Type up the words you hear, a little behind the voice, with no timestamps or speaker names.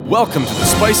Welcome to the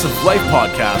Spice of Life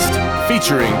podcast,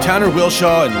 featuring Tanner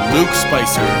Wilshaw and Luke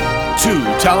Spicer. Two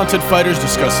talented fighters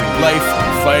discussing life,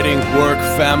 fighting, work,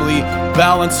 family,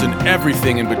 balance, and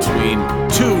everything in between.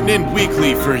 Tune in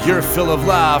weekly for your fill of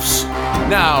laughs.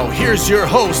 Now, here's your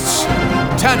hosts,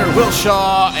 Tanner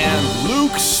Wilshaw and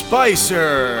Luke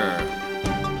Spicer.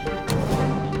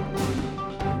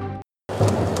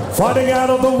 Fighting out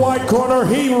of the white corner,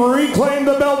 he reclaimed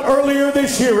the belt earlier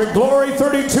this year in Glory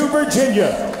 32,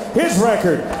 Virginia. His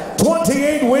record,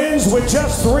 28 wins with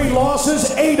just 3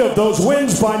 losses, 8 of those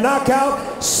wins by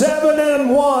knockout,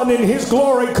 7-1 in his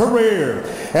Glory career.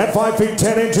 At 5 feet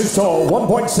 10 inches tall,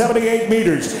 1.78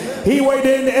 meters, he weighed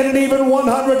in at an even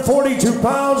 142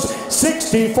 pounds,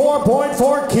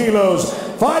 64.4 kilos.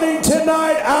 Fighting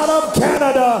tonight out of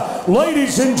Canada,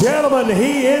 ladies and gentlemen,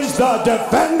 he is the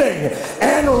defending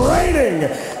and reigning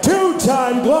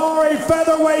 2-time Glory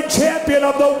Featherweight Champion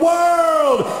of the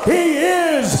world. He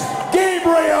is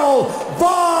Gabriel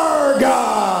Varga.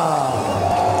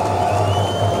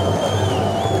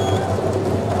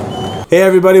 Hey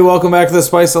everybody, welcome back to the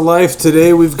Spice of Life.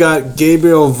 Today we've got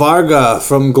Gabriel Varga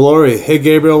from Glory. Hey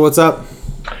Gabriel, what's up?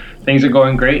 Things are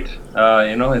going great.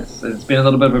 It's been a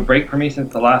little bit of a break for me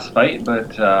since the last fight,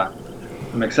 but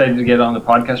I'm excited to get on the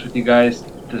podcast with you guys.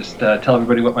 Just tell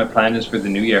everybody what my plan is for the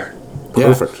new year.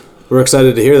 Perfect. Yeah. We're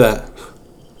excited to hear that.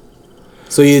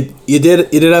 So you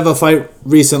did have a fight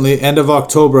recently, end of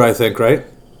October, I think, right?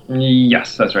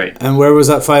 Yes, that's right. And where was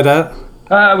that fight at?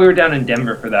 We were down in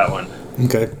Denver for that one.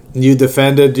 Okay. You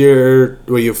defended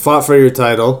you fought for your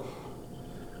title.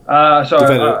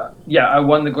 I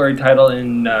won the Glory title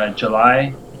in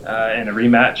July in a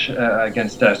rematch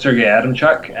against Sergey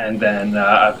Adamchuk, and then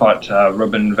I fought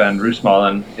Ruben van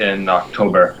Roosmalen in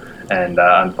October, and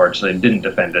unfortunately didn't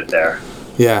defend it there.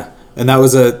 Yeah, and that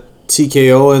was a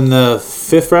TKO in the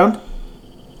 5th round?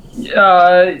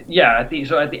 At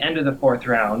the end of the 4th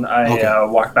round, I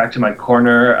walked back to my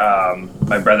corner.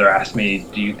 My brother asked me,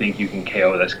 "Do you think you can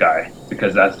KO this guy?"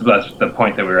 Because that's the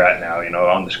point that we're at now.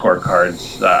 On the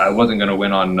scorecards, I wasn't going to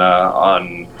win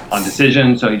on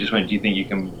decision, so he just went, "Do you think you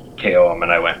can KO him?"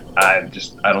 And I went, "I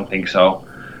don't think so."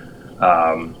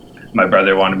 My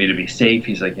brother wanted me to be safe.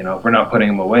 He's like, if we're not putting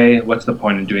him away, what's the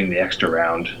point in doing the extra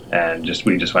round? And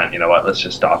we just went, you know what, let's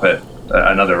just stop it.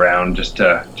 Another round just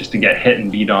to get hit and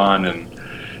beat on, and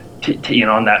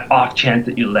on that off chance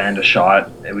that you land a shot.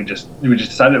 And we just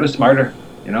decided it was smarter.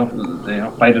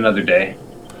 Fight another day.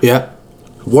 Yeah.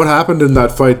 What happened in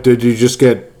that fight? Did you just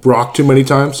get rocked too many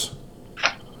times?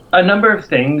 A number of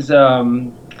things.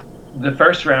 The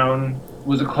first round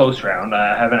was a close round.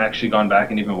 I haven't actually gone back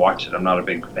and even watched it. I'm not a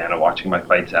big fan of watching my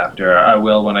fights after. I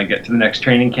will when I get to the next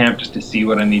training camp, just to see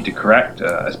what I need to correct,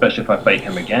 especially if I fight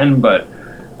him again. But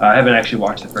I haven't actually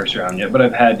watched the first round yet. But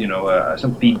I've had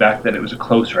some feedback that it was a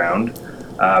close round.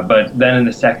 But then in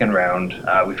the second round,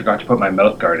 we forgot to put my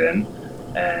mouth guard in,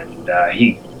 and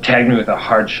he tagged me with a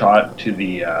hard shot to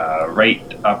the right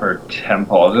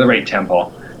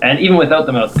temple. And even without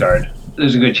the mouth guard,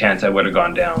 there's a good chance I would have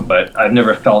gone down, but I've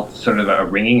never felt sort of a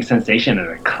ringing sensation and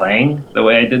a clang the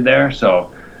way I did there. So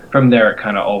from there, it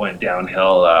kind of all went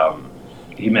downhill.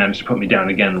 He managed to put me down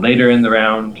again later in the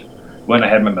round when I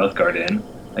had my mouth guard in.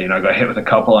 I got hit with a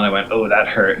couple, and I went, "Oh, that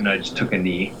hurt," and I just took a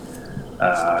knee.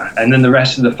 And then the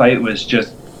rest of the fight was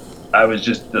I was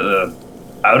just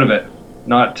out of it.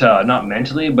 Not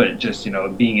mentally, but just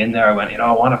being in there. I went,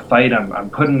 I want to fight. I'm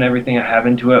putting everything I have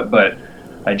into it, but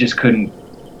I just couldn't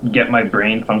get my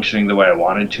brain functioning the way I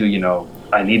wanted to.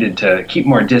 I needed to keep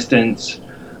more distance,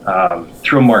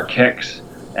 throw more kicks,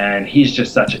 and he's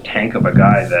just such a tank of a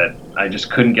guy that I just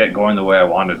couldn't get going the way I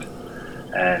wanted.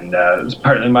 And it was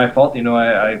partly my fault.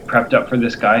 I prepped up for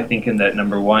this guy thinking that,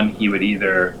 number one, he would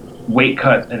either weight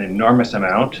cut an enormous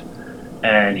amount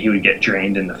and he would get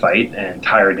drained in the fight and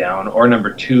tire down, or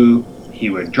number two, he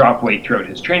would drop weight throughout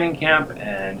his training camp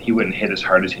and he wouldn't hit as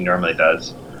hard as he normally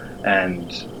does.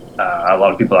 And a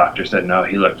lot of people after said, no,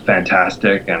 he looked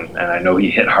fantastic, and I know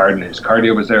he hit hard and his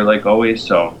cardio was there like always.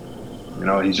 So,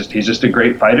 he's just a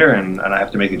great fighter, and I have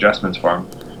to make adjustments for him.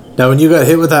 Now, when you got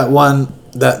hit with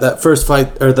that first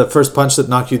fight, or the first punch that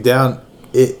knocked you down,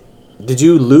 did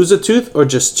you lose a tooth or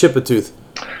just chip a tooth?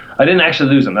 I didn't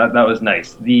actually lose them. That was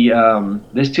nice. The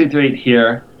this tooth right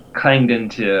here clanged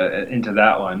into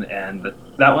that one, and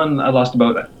that one I lost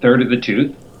about a third of the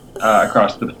tooth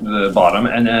across the bottom,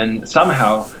 and then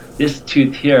somehow this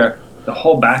tooth here, the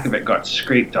whole back of it got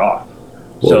scraped off.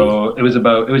 Whoa. So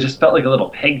it just felt like a little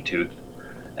peg tooth.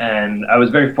 And I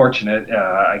was very fortunate.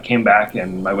 I came back,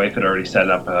 and my wife had already set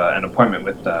up an appointment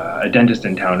with a dentist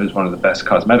in town who's one of the best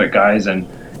cosmetic guys, and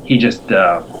he just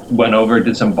went over,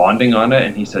 did some bonding on it,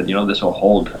 and he said, this will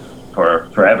hold for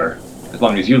forever, as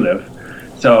long as you live.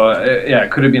 So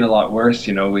it could have been a lot worse.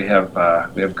 We have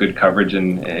good coverage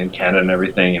in Canada and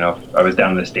everything. I was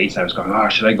down in the States and I was going, oh,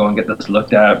 should I go and get this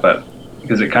looked at? But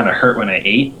because it kind of hurt when I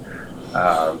ate,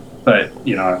 but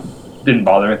didn't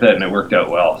bother with it, and it worked out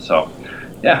well. So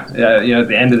at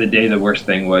the end of the day, the worst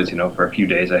thing was, for a few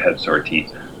days I had sore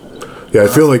teeth. Yeah, I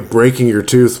feel like breaking your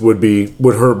tooth would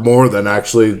hurt more than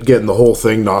actually getting the whole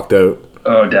thing knocked out.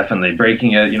 Oh, definitely.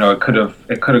 Breaking it, it could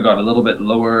have got a little bit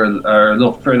lower or a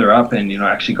little further up, and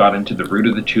actually got into the root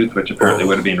of the tooth, which apparently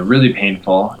would have been really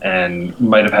painful, and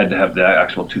might have had to have the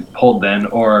actual tooth pulled then.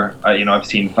 Or I've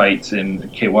seen fights in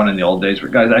K1 in the old days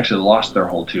where guys actually lost their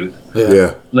whole tooth.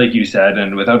 Yeah. Like you said,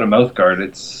 and without a mouth guard,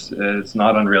 it's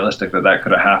not unrealistic that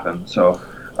could have happened. So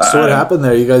what happened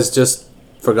there? You guys just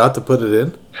forgot to put it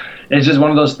in? It's just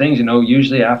one of those things,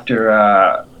 usually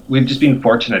after we've just been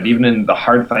fortunate. Even in the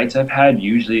hard fights I've had,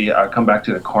 usually I come back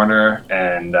to the corner,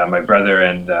 and my brother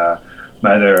and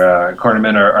my other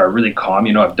cornermen are really calm.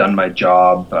 I've done my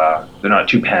job. They're not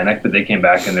too panicked, but they came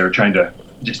back and they were trying to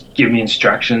just give me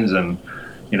instructions, and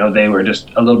they were just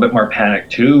a little bit more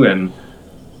panicked too. And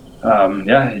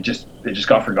it just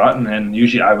got forgotten. And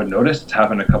usually I would notice. It's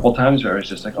happened a couple times where I was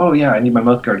just like, oh yeah, I need my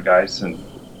mouth guard, guys. And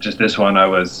just this one, I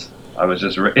was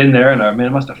just in there, and I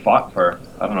must have fought for,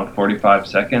 45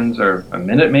 seconds or a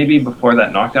minute maybe before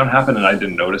that knockdown happened, and I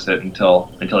didn't notice it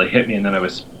until it hit me, and then I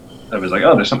was like,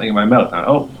 oh, there's something in my mouth.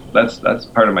 And, that's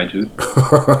part of my tooth.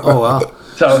 Oh wow.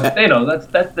 So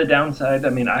that's the downside.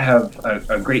 I have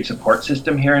a great support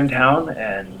system here in town,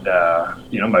 and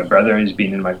my brother has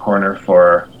been in my corner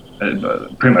for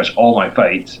pretty much all my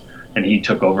fights, and he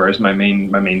took over as my main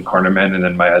cornerman, and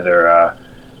then my other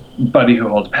buddy who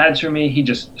holds pads for me, he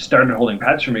just started holding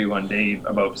pads for me one day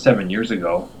about 7 years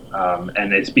ago,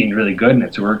 and it's been really good and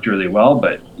it's worked really well.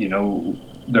 But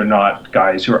they're not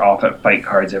guys who are off at fight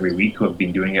cards every week who have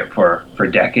been doing it for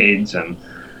decades, and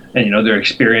their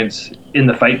experience in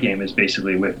the fight game is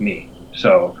basically with me.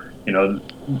 So the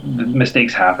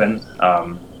mistakes happen,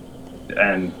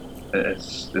 and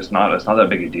it's not that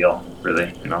big a deal,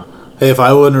 really. Hey, if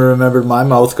I wouldn't have remembered my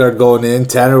mouth guard going in,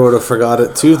 Tanner would have forgot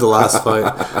it too the last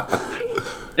fight.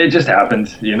 It just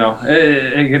happens,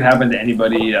 It can happen to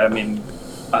anybody.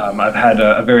 I've had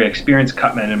a very experienced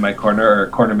cutman in my corner, or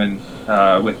cornerman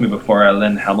with me before,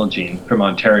 Lynn Hamiljean from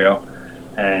Ontario.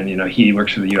 And, he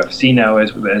works for the UFC now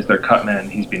as their cutman.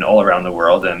 He's been all around the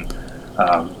world, and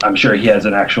I'm sure he has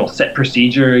an actual set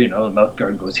procedure. The mouth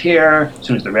guard goes here. As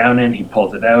soon as the round in, he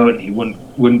pulls it out, and he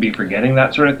wouldn't be forgetting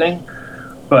that sort of thing.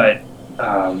 But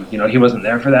he wasn't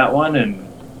there for that one, and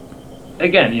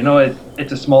again,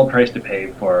 it's a small price to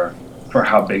pay for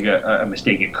how big a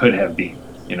mistake it could have been.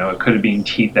 It could have been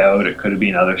teeth out, it could have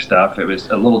been other stuff. It was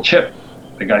a little chip.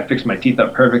 The guy fixed my teeth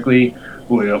up perfectly.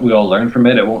 We all learned from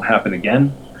it. It won't happen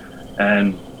again,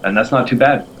 and that's not too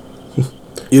bad.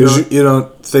 You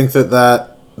don't think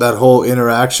that whole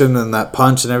interaction and that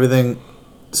punch and everything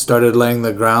started laying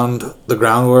the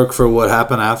groundwork for what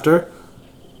happened after?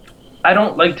 I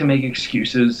don't like to make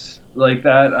excuses like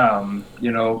that.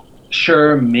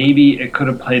 Sure, maybe it could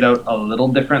have played out a little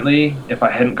differently if I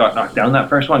hadn't got knocked down that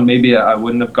first one. Maybe I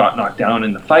wouldn't have got knocked down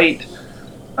in the fight,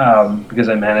 because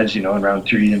I managed, in round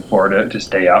 3 and 4 to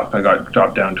stay up. I got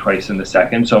dropped down twice in the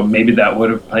second, so maybe that would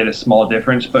have played a small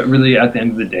difference. But really, at the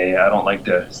end of the day, I don't like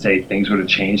to say things would have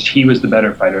changed. He was the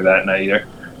better fighter that night,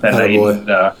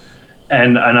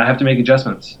 and I have to make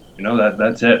adjustments.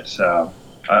 That's it. So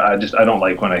I don't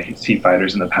like when I see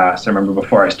fighters in the past. I remember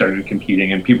before I started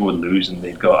competing, and people would lose, and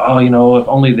they'd go, "Oh, if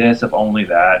only this, if only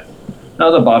that."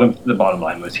 No, the bottom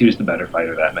line was he was the better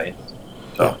fighter that night.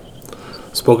 So,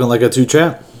 spoken like a two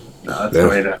champ. No,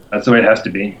 that's the way it has to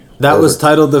be. That was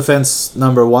title defense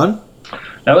number 1.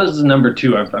 That was number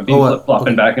 2. I've been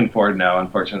flip-flopping back and forth now,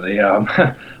 unfortunately.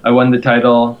 I won the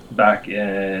title back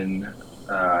in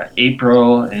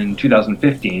April in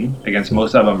 2015 against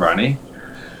Mosab Amrani.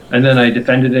 And then I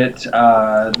defended it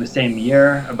the same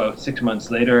year, about 6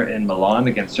 months later in Milan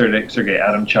against Sergey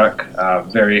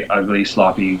Adamchuk. Very ugly,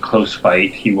 sloppy, close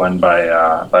fight. He won by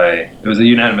it was a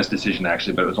unanimous decision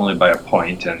actually, but it was only by a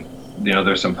point. And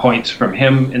there's some points from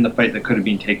him in the fight that could have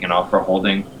been taken off for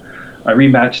holding. I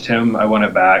rematched him. I won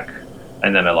it back,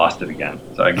 and then I lost it again.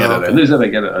 So I get it, I lose it. I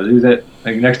get it, I lose it.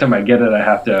 Like, next time I get it, I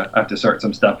have to sort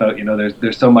some stuff out.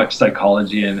 There's so much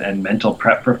psychology and mental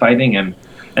prep for fighting, and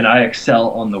I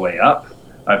excel on the way up.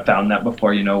 I've found that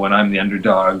before, when I'm the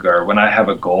underdog or when I have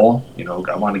a goal,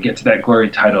 I want to get to that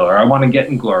glory title, or I want to get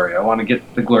in glory. I want to get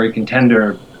the glory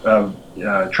contender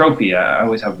trophy. I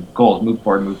always have goals, move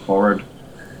forward.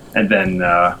 And then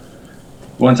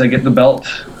once I get the belt,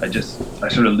 I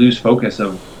sort of lose focus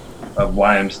of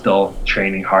why I'm still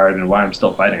training hard and why I'm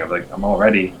still fighting. I'm like, I'm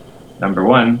already number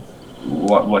one.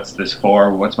 What's this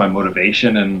for? What's my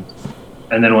motivation? And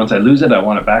then once I lose it, I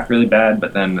want it back really bad.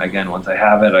 But then again, once I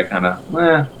have it, I kind of,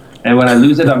 And when I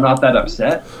lose it, I'm not that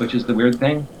upset, which is the weird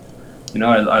thing.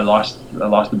 I lost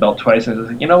the belt twice, and I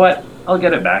was like, you know what? I'll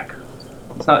get it back.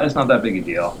 It's not that big a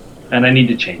deal, and I need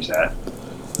to change that.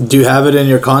 Do you have it in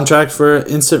your contract for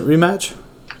instant rematch?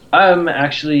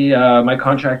 Actually, my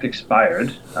contract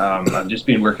expired. I've just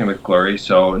been working with Glory,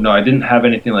 so no, I didn't have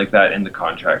anything like that in the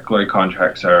contract. Glory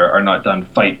contracts are not done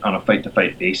on a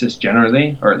fight-to-fight basis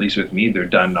generally, or at least with me, they're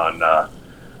done on,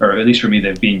 or at least for me,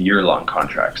 they've been year-long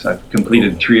contracts. I've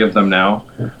completed 3 of them now,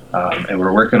 and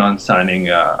we're working on signing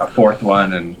a 4th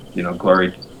one, and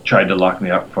Glory tried to lock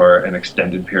me up for an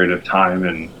extended period of time,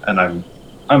 and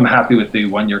I'm happy with the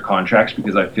 1-year contracts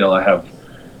because I feel I have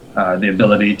the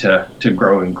ability to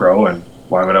grow, and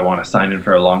why would I want to sign in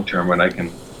for a long term when I can,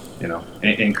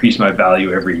 increase my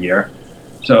value every year?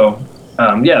 So,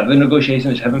 the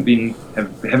negotiations haven't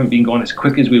been going as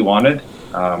quick as we wanted.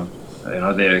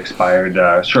 They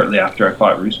expired shortly after I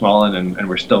fought Roosmalen, and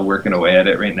we're still working away at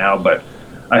it right now. But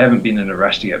I haven't been in a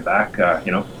rush to get back.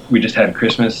 We just had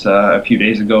Christmas a few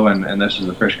days ago, and this was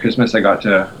the first Christmas I got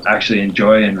to actually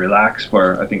enjoy and relax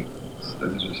for, I think,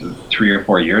 this was 3 or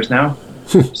 4 years now.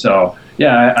 So,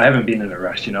 I haven't been in a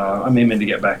rush. I'm aiming to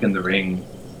get back in the ring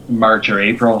March or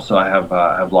April, so I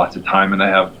have lots of time, and I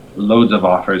have loads of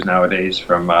offers nowadays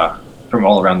from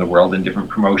all around the world in different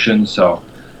promotions. So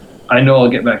I know I'll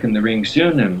get back in the ring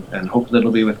soon, and hopefully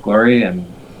it'll be with Glory, and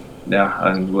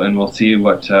we'll see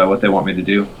what they want me to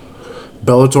do.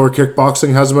 Bellator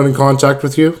Kickboxing hasn't been in contact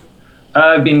with you?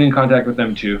 I've been in contact with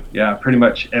them too. Yeah, pretty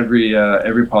much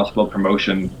every possible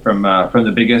promotion from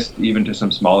the biggest even to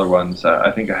some smaller ones.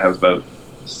 I think I have about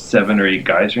 7 or 8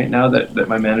 guys right now that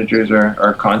my managers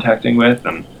are contacting with,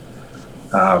 and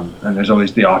there's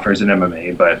always the offers in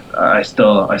MMA, but I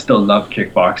still love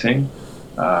kickboxing.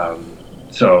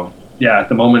 So at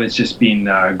the moment it's just been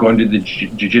going to the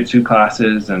jiu-jitsu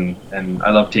classes, and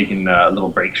I love taking little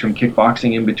breaks from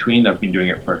kickboxing in between. I've been doing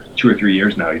it for 2 or 3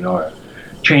 years now.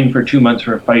 Train for 2 months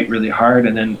for a fight really hard,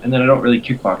 and then I don't really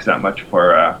kickbox that much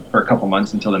for a couple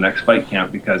months until the next fight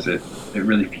camp, because it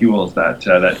really fuels that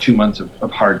 2 months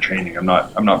of hard training. I'm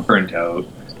not burnt out.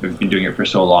 I've been doing it for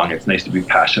so long. It's nice to be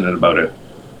passionate about it.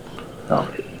 So.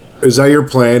 Is that your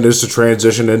plan, is to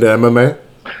transition into MMA?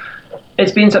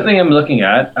 It's been something I'm looking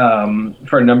at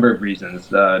for a number of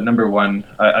reasons. Number one,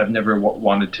 I've never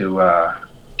wanted to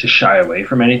shy away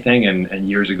from anything, and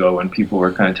years ago when people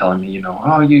were kind of telling me,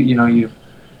 you've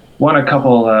won a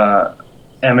couple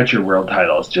amateur world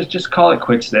titles, just call it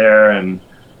quits there, and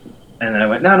I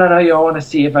went, no, I want to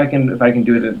see if I can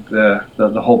do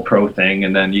the whole pro thing,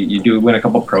 and then you do win a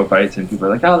couple pro fights, and people are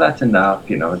like, oh, that's enough,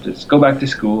 just go back to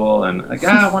school, and like,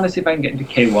 I want to see if I can get into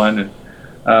K1,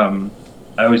 and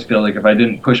I always feel like if I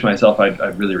didn't push myself,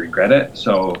 I'd really regret it.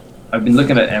 So I've been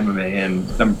looking at MMA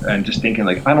and just thinking,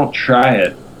 like, if I don't try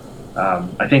it,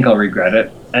 I think I'll regret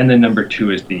it. And then number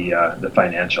 2 is the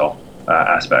financial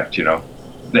aspect. The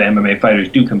MMA fighters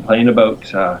do complain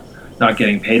about not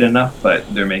getting paid enough, but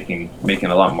they're making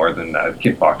a lot more than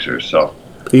kickboxers. So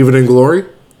even in Glory?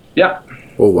 Yeah.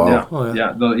 Oh wow. Yeah. Oh,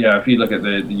 yeah. Yeah. If you look at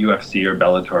the UFC or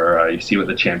Bellator, you see what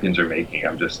the champions are making.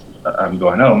 I'm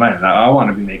going, oh man, I want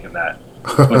to be making that.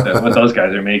 what those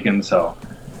guys are making. So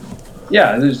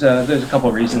there's a couple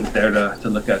of reasons there to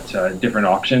look at different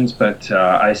options, but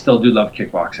I still do love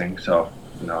kickboxing. So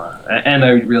and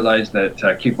I realized that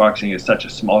kickboxing is such a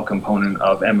small component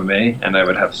of MMA, and I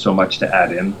would have so much to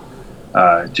add in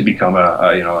to become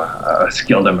a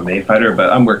skilled MMA fighter.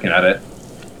 But I'm working at it.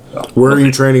 So. Where are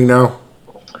you training now?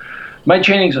 My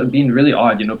training's been really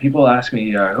odd. People ask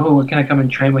me, "Oh, can I come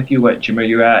and train with you? What gym are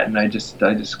you at?" And I just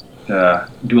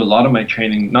do a lot of my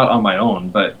training not on my own,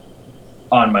 but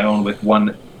on my own with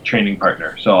one training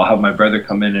partner. So I'll have my brother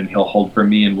come in and he'll hold for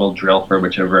me, and we'll drill for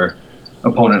whichever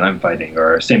opponent I'm fighting.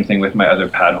 Or same thing with my other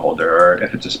pad holder. Or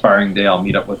if it's a sparring day, I'll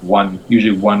meet up with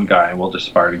usually one guy, and we'll just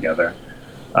spar together.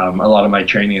 A lot of my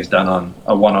training is done on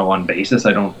a one-on-one basis.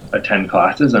 I don't attend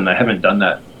classes, and I haven't done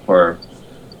that for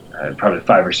probably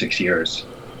 5 or 6 years.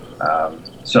 My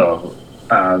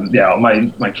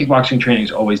kickboxing training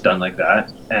is always done like that.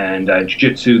 And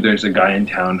jiu-jitsu, there's a guy in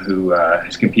town who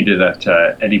has competed at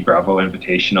Eddie Bravo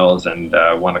Invitationals and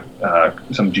won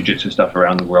some jiu-jitsu stuff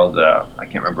around the world. I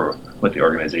can't remember what the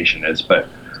organization is, but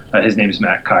his name is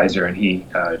Matt Kaiser, and he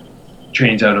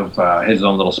trains out of his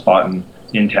own little spot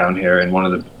in town here in one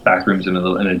of the back rooms in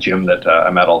a gym that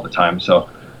I'm at all the time. So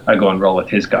I go and roll with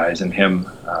his guys and him.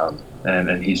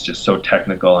 and he's just so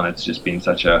technical, and it's just been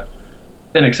such an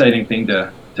exciting thing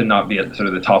to not be at sort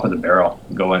of the top of the barrel,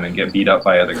 go in and get beat up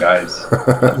by other guys.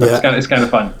 It's kind of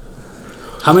fun.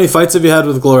 How many fights have you had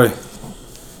with Glory?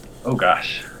 Oh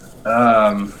gosh,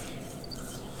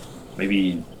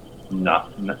 maybe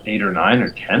not 8 or 9 or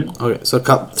 10. Okay, so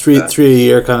three a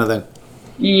year kind of thing.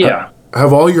 Yeah.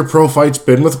 Have all your pro fights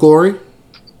been with Glory?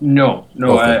 No.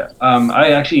 Okay.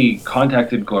 I actually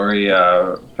contacted Glory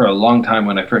for a long time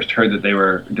when I first heard that they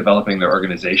were developing their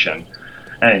organization.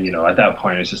 And, at that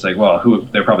point, it's just like, well,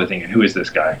 they're probably thinking, who is this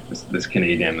guy, this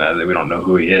Canadian, that we don't know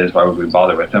who he is, why would we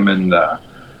bother with him? And I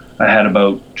had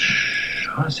about,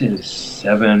 I want to say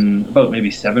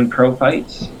maybe 7 pro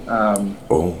fights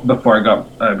before I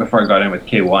got in with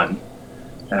K1.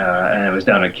 And it was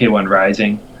down at K1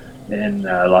 Rising in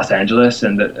Los Angeles,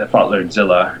 and I fought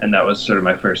Lordzilla, and that was sort of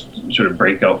my first sort of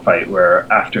breakout fight, where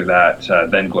after that,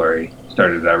 then Glory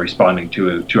started responding to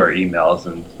our emails,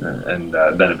 and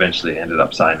then eventually ended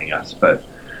up signing us. But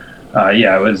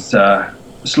it was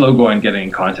slow going getting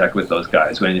in contact with those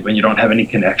guys when you don't have any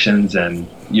connections, and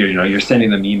you're sending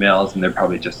them emails, and they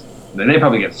probably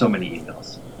get so many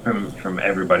emails from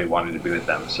everybody wanting to be with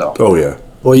them. So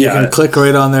well, you can click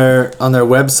right on their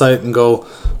website and go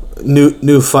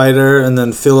new fighter, and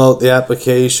then fill out the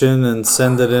application and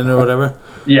send it in or whatever.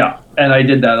 Yeah, and I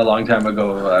did that a long time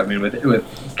ago. I mean, with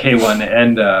K1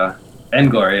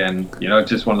 and Glory, and it's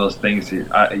just one of those things.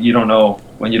 You don't know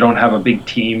when you don't have a big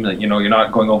team. That you're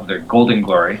not going over their Golden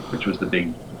Glory, which was the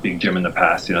big gym in the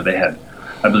past. They had,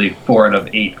 I believe, 4 out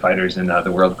of 8 fighters in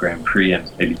the World Grand Prix in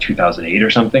maybe 2008 or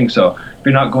something. So if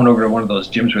you're not going over to one of those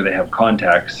gyms where they have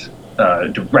contacts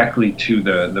directly to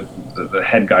the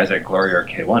head guys at Glory or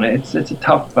K1, it's a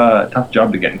tough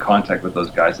job to get in contact with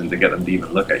those guys and to get them to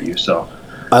even look at you. So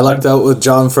I lucked out with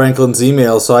John Franklin's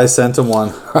email, so I sent him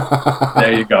one.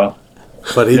 There you go.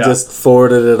 But he just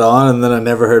forwarded it on, and then I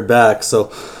never heard back.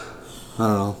 So I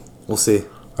don't know. We'll see.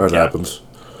 That happens.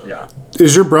 Yeah.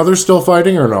 Is your brother still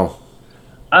fighting or no?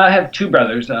 I have 2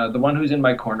 brothers. The one who's in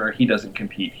my corner, he doesn't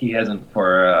compete. He hasn't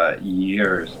for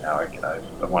years now.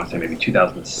 I want to say maybe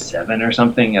 2007 or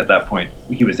something. At that point,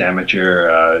 he was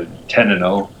amateur,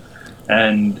 10-0,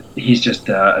 and he's just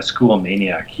a school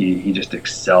maniac. He just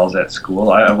excels at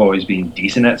school. I've always been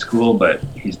decent at school, but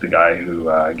he's the guy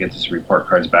who gets his report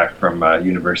cards back from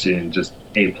university and just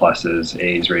A+,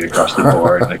 A's right across the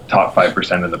board, like top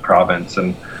 5% of the province.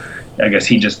 And I guess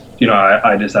he just,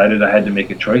 I decided I had to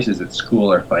make a choice. Is it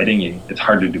school or fighting? It's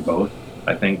hard to do both,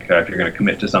 I think, if you're going to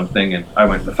commit to something. And I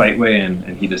went the fight way, and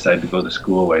he decided to go the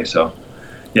school way. So,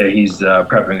 yeah, he's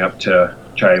prepping up to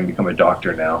try and become a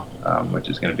doctor now, which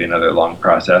is going to be another long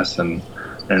process. And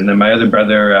then my other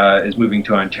brother is moving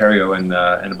to Ontario in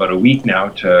about a week now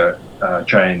to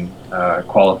try and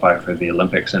qualify for the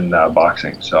Olympics in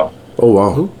boxing. So. Oh,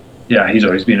 wow. Yeah, he's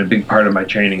always been a big part of my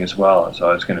training as well.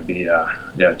 So it's going to be,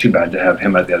 too bad to have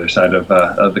him at the other side of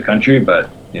the country. But,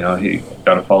 he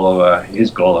got to follow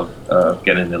his goal of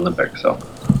getting the Olympics. So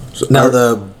now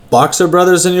the boxer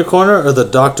brothers in your corner, or the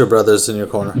doctor brothers in your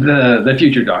corner? The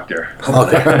future doctor.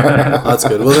 Okay, that's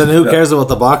good. Well, then who cares about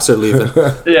the boxer leaving?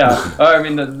 Yeah, I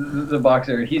mean the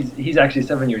boxer. He's actually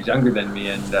 7 years younger than me,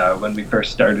 and when we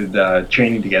first started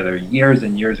training together years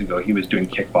and years ago, he was doing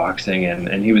kickboxing,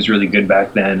 and he was really good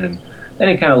back then. And then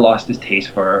he kind of lost his taste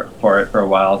for it for a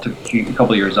while. Took a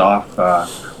couple of years off.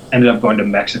 Ended up going to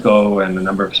Mexico and a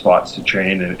number of spots to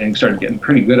train, and started getting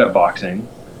pretty good at boxing.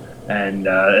 And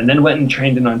then went and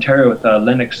trained in Ontario with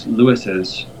Lennox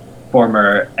Lewis's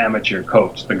former amateur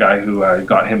coach, the guy who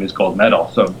got him his gold medal.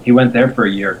 So he went there for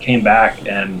a year, came back,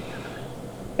 and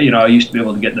I used to be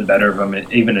able to get the better of him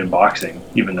even in boxing,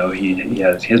 even though he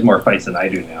has more fights than I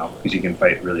do now, because he can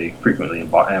fight really frequently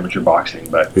in amateur boxing.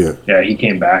 But yeah, he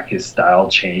came back, his style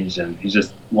changed, and he's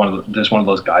just one of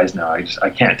those guys now. I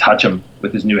can't touch him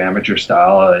with his new amateur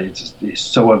style. He's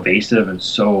so evasive and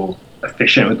so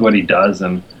efficient with what he does,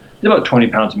 and he's about 20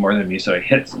 pounds more than me, so he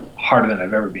hits harder than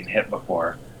I've ever been hit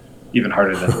before, even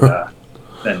harder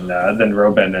than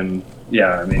Robin. And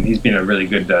yeah, I mean, he's been a really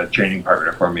good training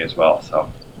partner for me as well.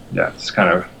 So yeah, it's kind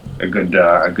of a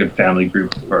good family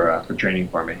group for training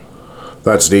for me.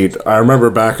 That's neat. I remember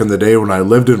back in the day when I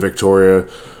lived in Victoria,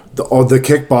 the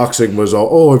kickboxing was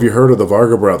all, have you heard of the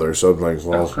Varga brothers? So I'm like,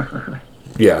 well,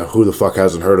 yeah, who the fuck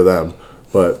hasn't heard of them?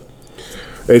 But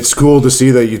it's cool to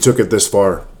see that you took it this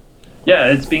far.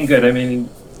 Yeah, it's been good. I mean,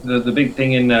 the big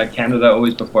thing in Canada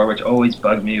always before, which always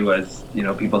bugged me, was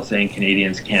people saying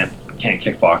Canadians can't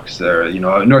kickbox, or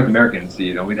North Americans.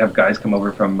 We'd have guys come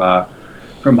over from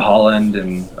from Holland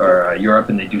or Europe,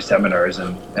 and they do seminars,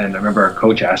 and I remember our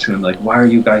coach asking them, like, why are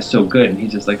you guys so good? And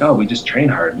he's just like, oh, we just train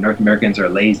hard. North Americans are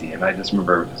lazy. And I just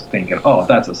remember thinking, oh,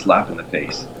 that's a slap in the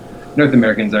face. North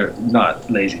Americans are not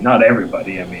lazy. Not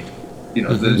everybody. I mean,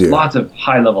 there's lots of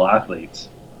high-level athletes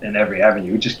in every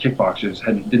avenue. Just kickboxers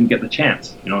didn't get the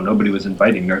chance. Nobody was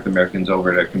inviting North Americans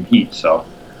over to compete. So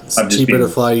it's cheaper to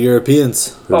fly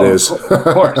Europeans. It is. Of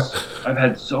course. I've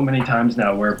had so many times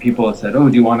now where people have said, oh,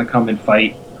 do you want to come and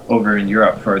fight over in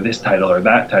Europe for this title or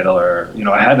that title? Or,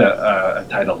 I had a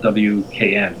title,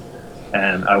 WKN,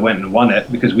 and I went and won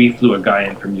it because we flew a guy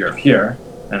in from Europe here,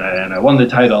 and I won the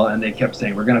title, and they kept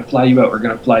saying, we're going to fly you out, we're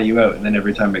going to fly you out. And then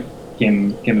every time it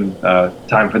came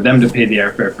time for them to pay the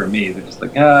airfare for me, they're just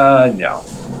like, no.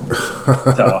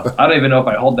 So I don't even know if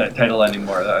I hold that title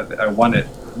anymore. I won it.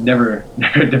 Never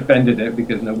defended it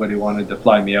because nobody wanted to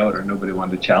fly me out or nobody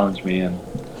wanted to challenge me, and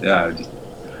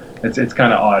it's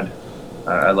kind of odd.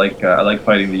 I like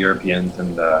fighting the Europeans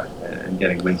and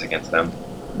getting wins against them.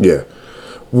 Yeah.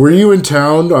 Were you in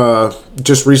town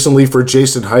just recently for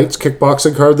Jason Height's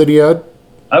kickboxing card that he had?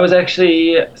 I was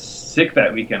actually sick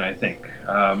that weekend, I think.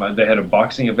 They had a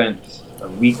boxing event a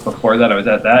week before that. I was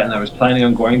at that, and I was planning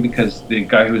on going because the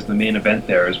guy who was the main event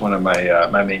there is one of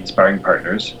my main sparring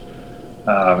partners.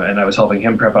 And I was helping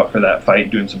him prep up for that fight,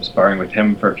 doing some sparring with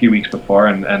him for a few weeks before,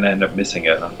 and ended up missing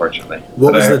it, unfortunately.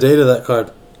 What was the date of that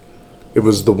card? It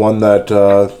was the one that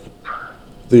the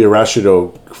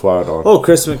Arashido fought on. Oh,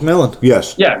 Chris McMillan.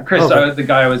 Yes. Yeah, Chris, the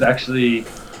guy I was actually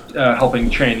helping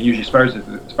train, usually spars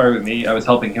with me. I was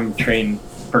helping him train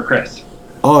for Chris.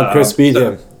 Oh, Chris beat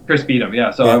him. Chris beat him, yeah.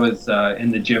 So I was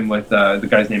in the gym with, the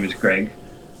guy's name is Greg.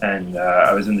 And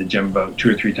I was in the gym about 2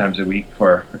 or 3 times a week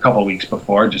for a couple of weeks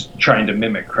before, just trying to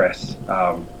mimic Chris.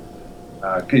 I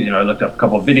looked up a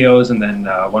couple of videos, and then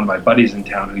one of my buddies in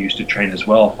town who used to train as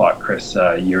well fought Chris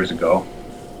years ago.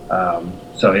 I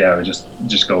would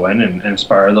just go in and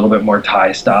spar a little bit more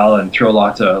Thai style and throw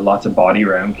lots of body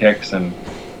round kicks. And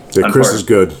Chris is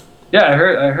good. Yeah, I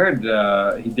heard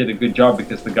he did a good job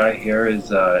because the guy here is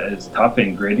tough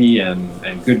and gritty and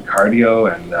good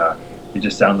cardio, and it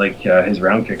just sounded like his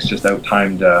round kicks just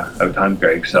out-timed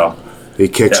Greg. So he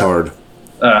kicks hard.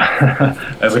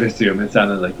 I would assume it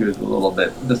sounded like he was a little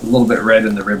bit red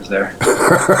in the ribs there.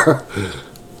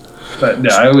 But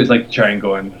I always like to try and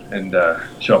go in and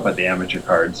show up at the amateur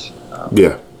cards.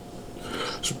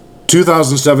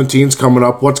 2017's coming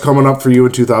up. What's coming up for you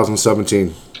in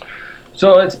 2017?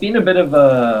 So it's been a bit of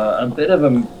a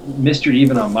mystery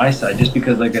even on my side, just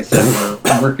because, like I said,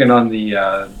 we're working on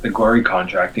the Gory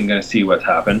contract and going to see what's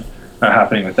happening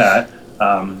with that.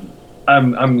 I'm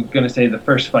going to say the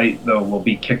first fight though will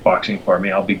be kickboxing for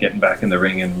me. I'll be getting back in the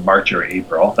ring in March or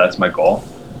April. That's my goal.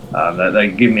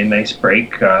 That give me a nice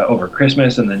break over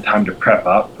Christmas and then time to prep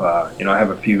up. I have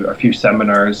a few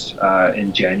seminars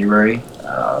in January,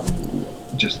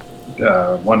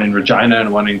 one in Regina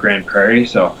and one in Grand Prairie.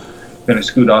 So going to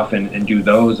scoot off and do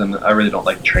those, and I really don't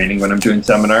like training when I'm doing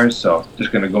seminars, so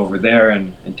just going to go over there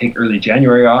and take early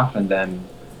January off, and then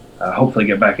hopefully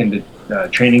get back into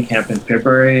training camp in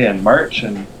February and March.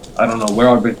 And I don't know where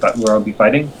I'll be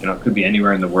fighting. It could be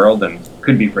anywhere in the world and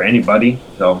could be for anybody.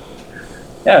 So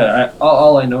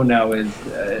all I know now is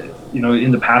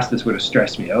in the past this would have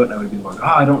stressed me out, and I would be going,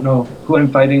 I don't know who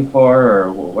I'm fighting for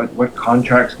or what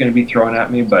contract's going to be thrown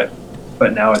at me, but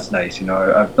now it's nice.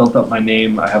 I've built up my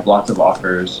name. I have lots of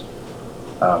offers.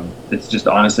 It's just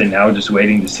honestly now just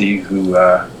waiting to see who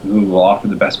will offer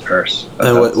the best purse.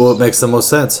 And what makes the most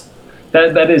sense?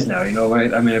 That is now.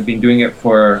 Right? I mean, I've been doing it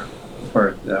for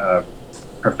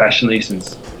professionally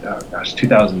since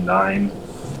 2009,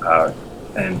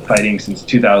 and fighting since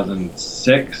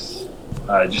 2006.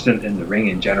 Just in the ring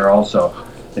in general. So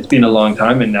it's been a long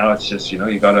time, and now it's just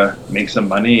you got to make some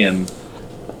money and.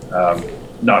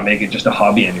 Not make it just a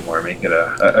hobby anymore. Make it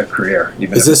a career.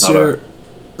 Even is this your?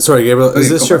 Sorry, Gabriel. Is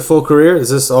this your full career?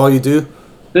 Is this all you do?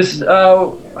 This.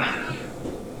 I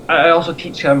also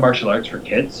teach martial arts for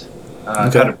kids.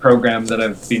 I've had a program that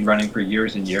I've been running for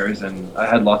years and years, and I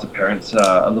had lots of parents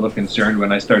a little concerned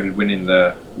when I started winning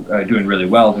doing really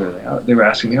well. They were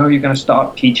asking me, "Oh, you're going to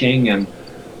stop teaching?" And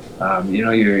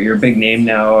you're a big name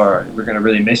now, or we're going to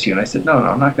really miss you. And I said, no,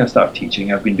 I'm not going to stop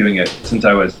teaching. I've been doing it since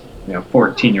I was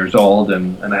 14 years old,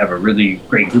 and I have a really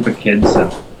great group of kids,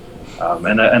 and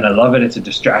I love it. It's a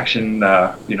distraction,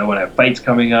 when I have fights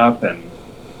coming up, and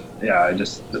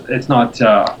it's not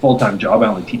a full-time job. I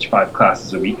only teach 5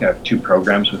 classes a week. I have 2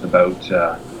 programs with about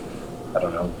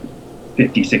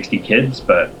 50, 60 kids,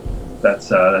 but that's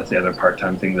the other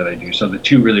part-time thing that I do. So the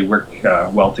 2 really work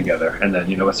well together, and then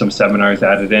with some seminars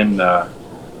added in,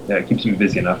 it keeps me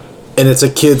busy enough. And it's a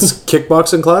kids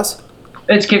kickboxing class?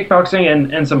 It's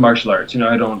kickboxing and some martial arts.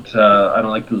 I don't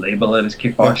like to label it as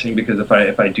kickboxing because if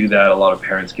I do that, a lot of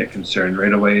parents get concerned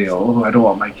right away. Oh, I don't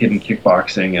want my kid in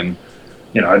kickboxing, and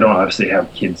I don't obviously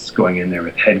have kids going in there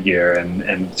with headgear and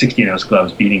 16-ounce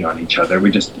gloves beating on each other. I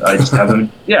just have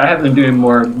them. I have them doing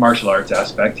more martial arts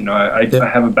aspect. I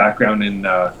have a background in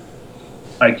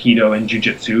Aikido and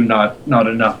Jiu-Jitsu, not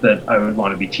enough that I would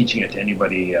want to be teaching it to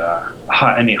anybody,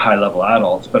 any high-level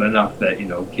adults, but enough that,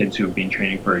 kids who have been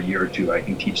training for a year or two, I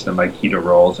can teach them Aikido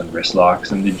rolls and wrist locks,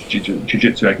 and the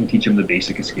Jiu-Jitsu, I can teach them the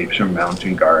basic escapes from mount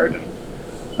and guard.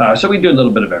 And so we do a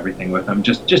little bit of everything with them,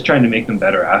 just trying to make them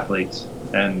better athletes.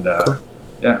 And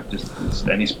just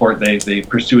any sport they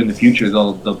pursue in the future,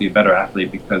 they'll be a better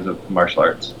athlete because of martial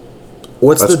arts.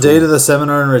 What's the date of the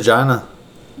seminar in Regina?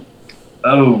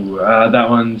 Oh,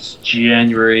 that one's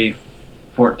January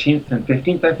 14th and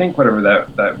 15th, I think, whatever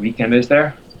that weekend is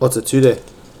there. What's a 2-day?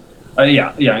 Yeah,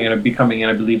 I'm going to be coming in,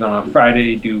 I believe, on a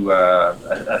Friday, do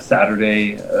a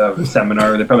Saturday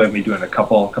seminar. They probably have me doing a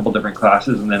couple different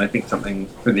classes, and then I think something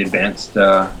for the advanced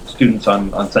students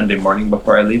on Sunday morning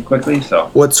before I leave quickly. So.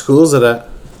 What school is it at?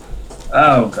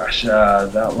 Oh, gosh,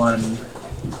 that one,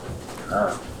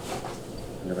 I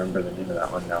remember the name of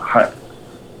that one now.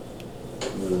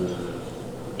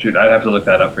 Shoot, I'd have to look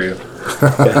that up for you.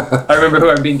 I remember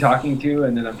who I've been talking to,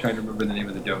 and then I'm trying to remember the name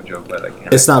of the dojo, but I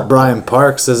can't. It's not Brian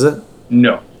Parks, is it?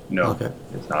 No, okay.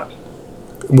 It's not.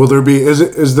 Will there be?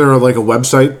 Is there like a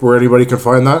website where anybody can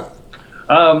find that?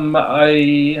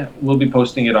 I will be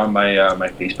posting it on my my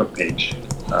Facebook page.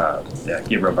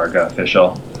 Gabriel Varga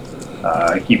official.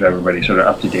 I keep everybody sort of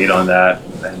up to date on that,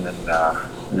 and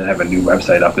then have a new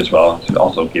website up as well. It's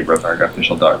also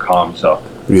GabrielVargaOfficial.com. So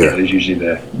there's usually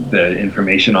the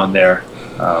information on there.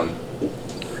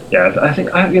 I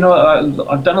think I've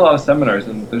done a lot of seminars,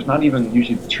 and there's not even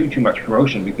usually too much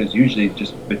promotion because usually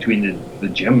just between the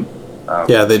gym.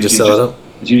 They just sell it up.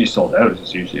 It's usually sold out.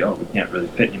 It's usually we can't really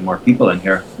fit any more people in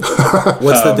here.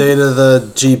 What's the date of the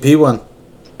GP one?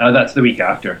 That's the week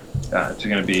after. It's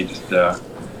going to be just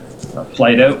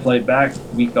flight out, flight back,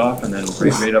 week off, and then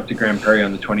right up to Grand Prairie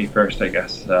on the 21st, I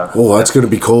guess. That's going to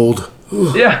be cold.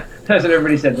 Yeah, that's what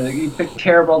everybody said. Like, you picked a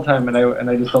terrible time, and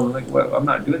I just told them, well, I'm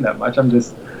not doing that much. I'm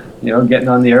just, getting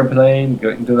on the airplane,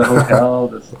 going to the hotel,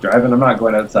 just driving. I'm not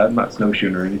going outside. I'm not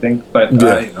snowshoeing or anything. But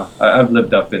I've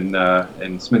lived up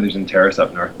in Smithers and Terrace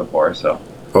up north before, so.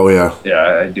 Oh yeah.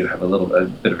 Yeah, I do have a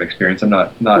bit of experience. I'm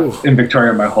not in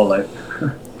Victoria my whole life.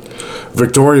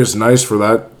 Victoria's nice for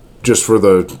that. Just for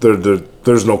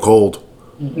there's no cold.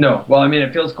 No, well, I mean,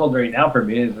 it feels cold right now for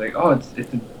me. It's like,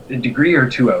 it's a degree or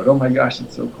two out. Oh my gosh,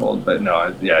 it's so cold. But no,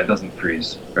 it doesn't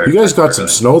freeze. You guys got some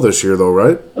snow this year, though,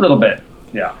 right? A little bit,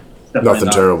 yeah. Nothing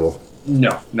terrible.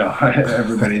 No.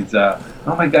 Everybody's, oh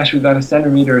my gosh, we got a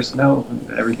centimeter of snow. And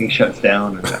everything shuts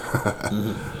down.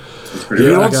 And, it's pretty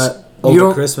bad.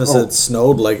 Over Christmas, it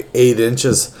snowed like 8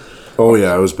 inches. Oh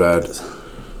yeah, it was bad.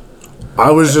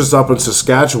 I was just up in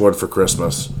Saskatchewan for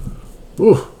Christmas.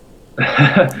 Ooh.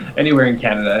 Anywhere in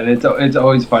Canada, and it's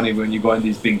always funny when you go on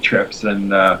these big trips,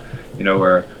 and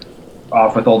we're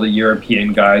off with all the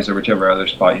European guys or whichever other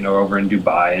spot, over in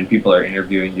Dubai, and people are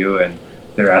interviewing you, and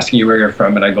they're asking you where you're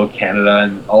from, and I go Canada,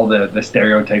 and all the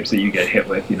stereotypes that you get hit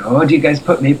with, do you guys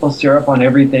put maple syrup on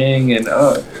everything? And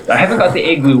I haven't got the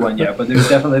igloo one yet, but there's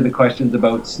definitely the questions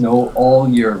about snow all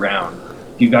year round.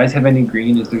 Do you guys have any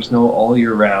green? Is there snow all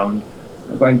year round?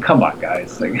 I'm going, come on,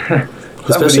 guys. Like,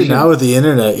 especially now with the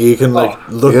internet, you can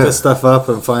look this stuff up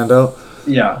and find out.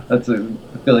 Yeah, I feel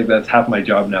like that's half my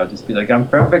job now. Just be like, I'm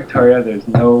from Victoria. There's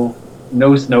no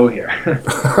snow here.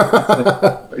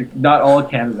 Not all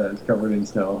Canada is covered in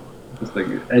snow. Just like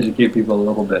educate people a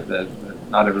little bit that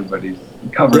not everybody's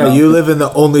covered. Yeah, you live in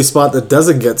the only spot that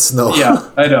doesn't get snow.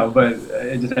 Yeah, I know, but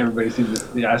everybody seems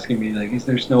to be asking me like, is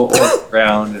there snow all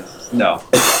around? No.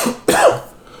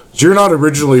 You're not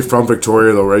originally from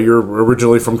Victoria, though, right? You're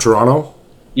originally from Toronto?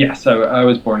 Yes, I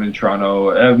was born in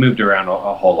Toronto. I've moved around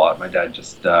a whole lot. My dad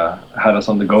just had us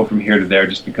on the go from here to there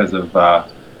just because of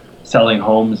selling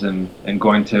homes and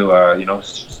going to,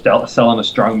 sell in a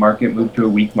strong market, move to a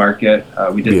weak market.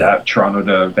 We did that, Toronto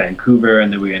to Vancouver,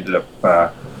 and then we ended up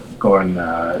going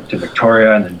to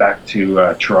Victoria and then back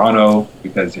to Toronto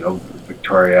because,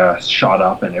 Victoria shot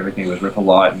up and everything was worth a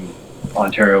lot and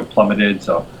Ontario plummeted,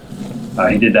 so...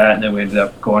 he did that, and then we ended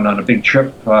up going on a big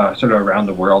trip sort of around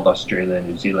the world, Australia,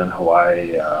 New Zealand,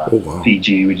 Hawaii,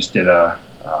 Fiji. We just did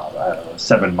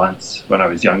 7 months when I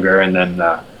was younger, and then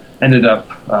ended up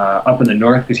in the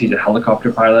north because he's a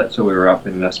helicopter pilot, so we were up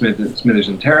in Smithers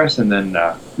and Terrace, and then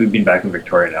we've been back in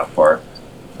Victoria now for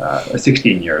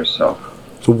 16 years. So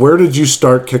So where did you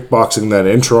start kickboxing then?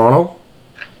 In Toronto?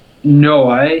 No,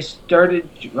 I started.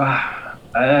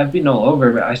 I've been all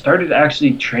over, but I started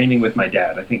actually training with my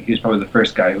dad. I think he was probably the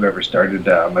first guy who ever started.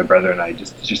 My brother and I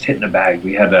just hitting a bag.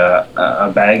 We had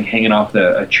a bag hanging off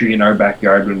a tree in our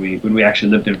backyard when we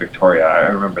actually lived in Victoria. I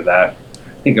remember that.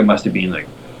 I think it must have been like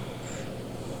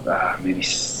maybe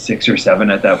 6 or 7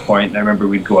 at that point. And I remember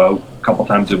we'd go out a couple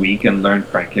times a week and learn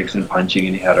front kicks and punching,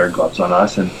 and he had our gloves on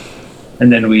us. And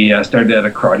then we started at a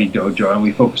karate dojo, and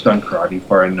we focused on karate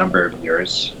for a number of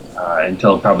years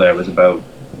until probably I was about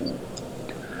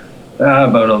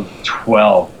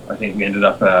 12. I think we ended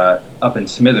up in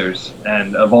Smithers,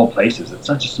 and of all places, it's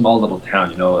such a small little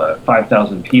town.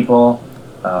 5,000 people.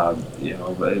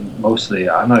 Mostly,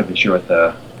 I'm not even sure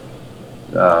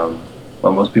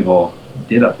what most people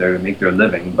did up there to make their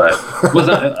living, but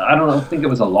I don't think it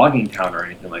was a logging town or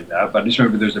anything like that. But I just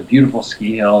remember there's a beautiful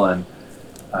ski hill, and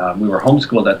we were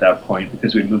homeschooled at that point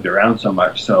because we'd moved around so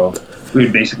much. So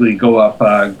we'd basically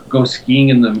go skiing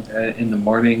in the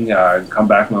morning, come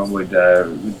back. Mom would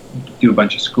do a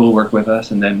bunch of schoolwork with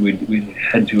us, and then we'd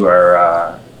head to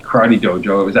our karate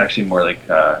dojo. It was actually more like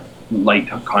light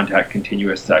contact,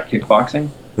 continuous kickboxing.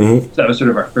 Mm-hmm. So that was sort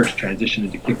of our first transition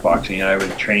into kickboxing, and I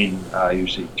would train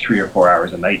usually 3 or 4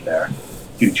 hours a night there,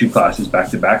 do 2 classes back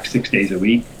to back, 6 days a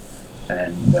week,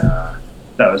 and that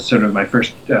was sort of my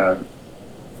first time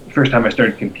I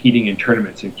started competing in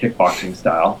tournaments in kickboxing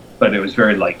style. But it was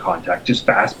very light contact, just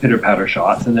fast pitter-patter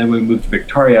shots. And then when we moved to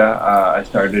Victoria, I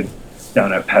started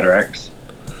down at Pedirex,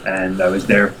 and I was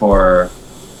there for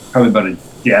probably about a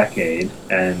decade,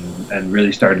 and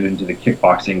really started into the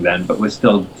kickboxing then, but was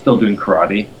still doing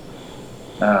karate.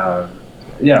 So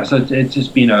it's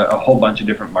just been a whole bunch of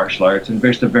different martial arts, and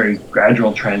just a very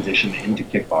gradual transition into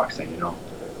kickboxing.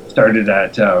 Started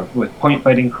with point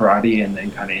fighting karate, and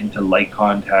then kind of into light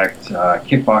contact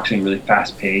kickboxing, really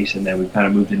fast paced, and then we kind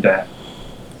of moved into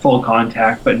full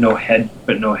contact, but no head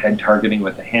targeting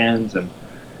with the hands. And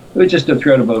it was just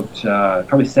throughout about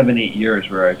probably 7-8 years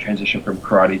where I transitioned from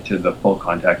karate to the full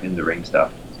contact in the ring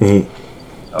stuff. Mm-hmm.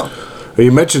 So.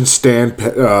 You mentioned Stan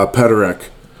Pederek.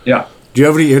 Yeah. Do you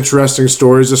have any interesting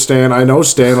stories of Stan? I know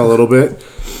Stan a little bit.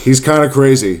 He's kind of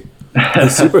crazy.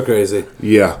 He's super crazy.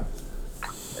 Yeah.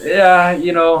 Yeah,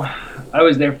 I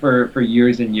was there for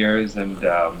years and years, and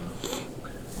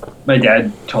my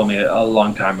dad told me a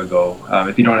long time ago,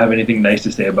 if you don't have anything nice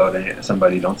to say about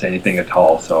somebody, don't say anything at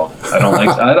all. So I don't like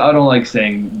I don't like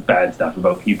saying bad stuff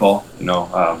about people.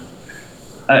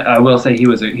 I will say he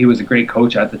was a great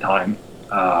coach at the time.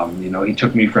 He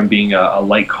took me from being a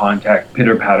light contact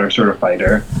pitter patter sort of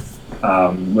fighter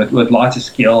with lots of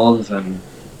skills and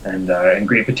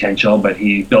great potential, but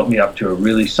he built me up to a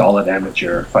really solid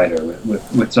amateur fighter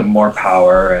with some more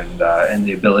power and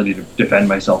the ability to defend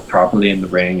myself properly in the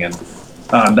ring, and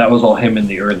that was all him in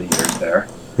the early years there.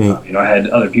 I had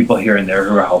other people here and there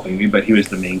who were helping me, but he was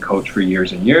the main coach for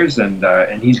years and years,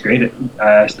 and he's great.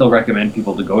 I still recommend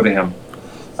people to go to him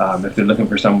if they're looking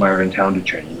for somewhere in town to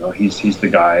train. He's the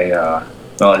guy.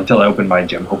 Well, until I open my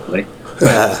gym, hopefully.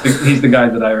 He's the guy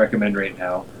that I recommend right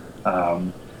now.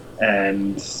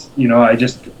 And I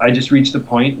just reached a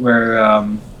point where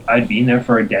I'd been there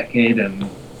for a decade, and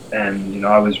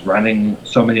I was running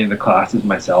so many of the classes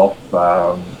myself,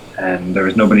 and there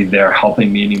was nobody there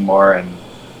helping me anymore. And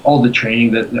all the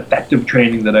training, the effective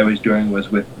training that I was doing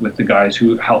was with the guys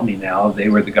who help me now. They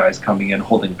were the guys coming in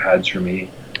holding pads for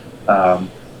me,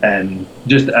 and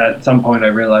just at some point I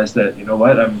realized that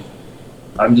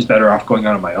I'm just better off going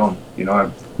out on my own.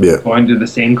 I've going to the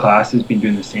same classes, been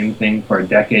doing the same thing for a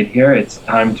decade here. It's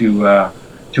time to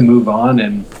move on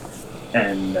and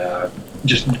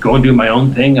just go and do my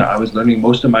own thing. I was learning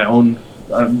most of my own.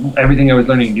 Everything I was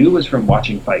learning new was from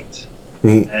watching fights.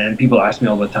 And people ask me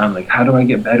all the time, like, how do I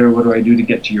get better? What do I do to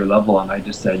get to your level? And I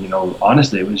just said,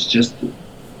 honestly, it was just,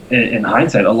 in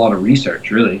hindsight, a lot of research,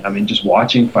 really. I mean, just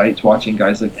watching fights, watching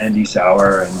guys like Andy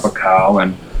Sauer and Bakau,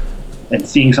 and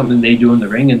seeing something they do in the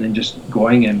ring, and then just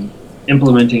going and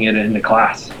implementing it in the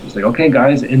class. It's like, okay,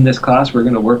 guys, in this class, we're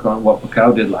going to work on what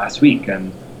Bakau did last week.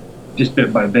 And just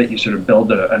bit by bit, you sort of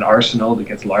build an arsenal that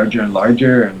gets larger and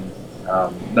larger. And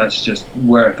that's just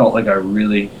where I felt like I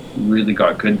really, really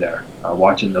got good there.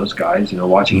 Watching those guys,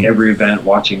 watching every event,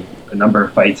 watching a number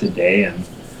of fights a day. And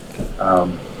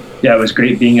it was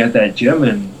great being at that gym.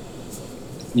 And,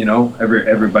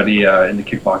 everybody in the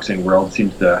kickboxing world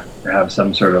seems to have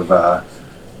some sort of,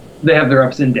 they have their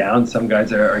ups and downs. Some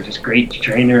guys are just great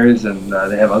trainers, and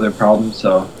they have other problems.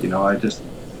 So,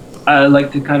 I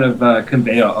like to kind of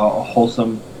convey a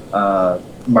wholesome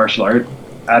martial art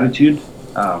attitude.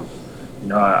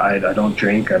 I don't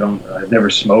drink. I've never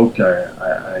smoked.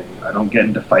 I don't get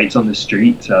into fights on the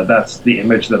street. That's the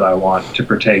image that I want to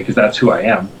portray because that's who I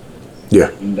am. Yeah.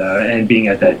 And being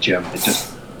at that gym,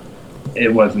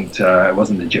 it wasn't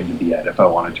the gym to be at if I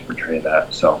wanted to portray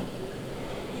that. So,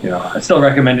 I still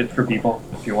recommend it for people.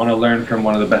 If you want to learn from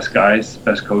one of the best guys,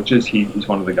 best coaches, he's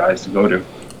one of the guys to go to.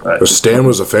 But Stan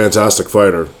was a fantastic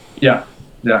fighter. Yeah,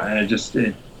 and it just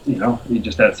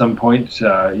at some point,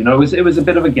 it was a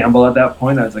bit of a gamble at that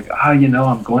point. I was like,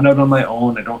 I'm going out on my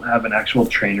own. I don't have an actual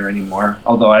trainer anymore.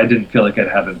 Although I didn't feel like I'd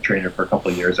had a trainer for a couple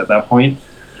of years at that point.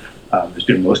 I was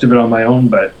doing most of it on my own,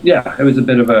 but yeah, it was a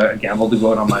bit of a gamble to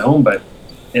go out on my own, but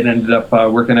it ended up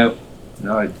working out.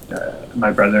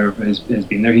 My brother has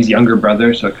been there. He's younger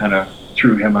brother, so it kind of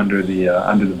threw him under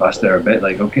the bus there a bit.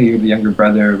 Like, okay, you're the younger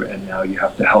brother, and now you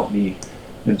have to help me.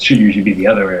 It should usually be the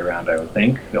other way around, I would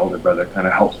think. The older brother kind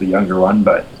of helps the younger one,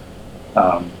 but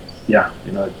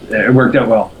it worked out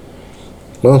well.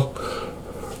 Well,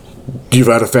 you've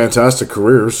had a fantastic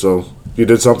career, so you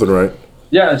did something right.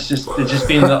 Yeah, it's just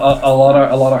been a lot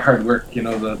of hard work.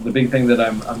 The big thing that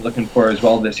I'm looking for as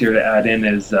well this year to add in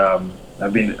is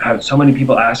I've had so many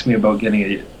people ask me about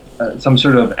getting some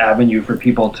sort of avenue for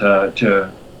people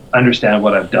to understand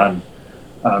what I've done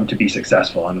to be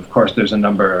successful. And of course, there's a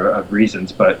number of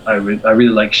reasons, but I really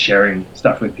like sharing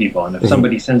stuff with people. And if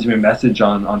somebody sends me a message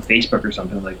on Facebook or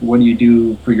something like, "What do you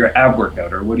do for your ab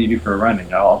workout?" or "What do you do for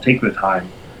running?" I'll take the time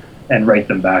and write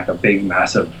them back a big,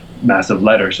 massive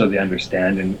letter so they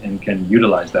understand and can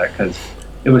utilize that, because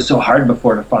it was so hard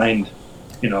before to find.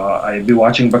 I'd be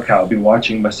watching Bakal, I'd be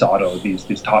watching Masato,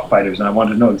 these top fighters, and I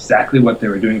wanted to know exactly what they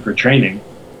were doing for training,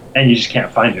 and you just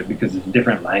can't find it because it's a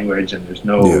different language and there's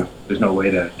no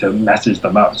way to message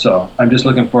them up. So I'm just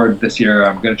looking forward this year.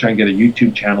 I'm going to try and get a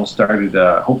YouTube channel started,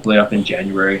 hopefully up in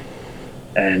January,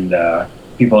 and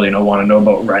people want to know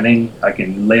about running. I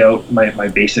can lay out my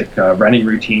basic running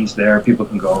routines there. People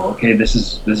can go, okay, this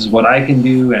is what I can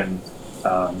do, and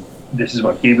this is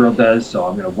what Gabriel does, so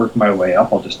I'm going to work my way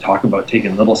up. I'll just talk about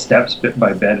taking little steps bit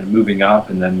by bit and moving up,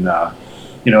 and then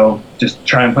just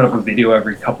try and put up a video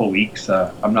every couple weeks.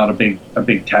 I'm not a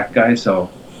big tech guy, so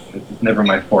it's never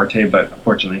my forte, but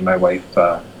fortunately my wife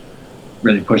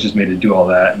really pushes me to do all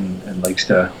that and likes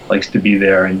to be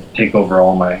there and take over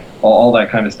all that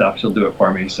kind of stuff. She'll do it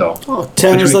for me. So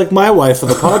Tanner's like my wife for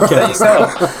the podcast.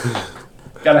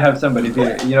 Got to have somebody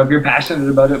to, if you're passionate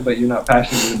about it, but you're not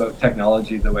passionate about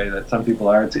technology the way that some people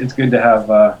are. It's good to have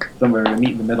somewhere to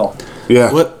meet in the middle.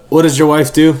 Yeah. What does your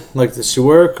wife do? Like, does she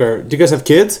work, or do you guys have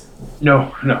kids?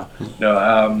 No.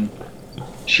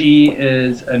 She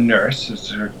is a nurse.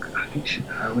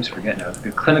 I always forget now. It's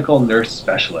a clinical nurse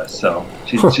specialist. So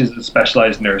she's a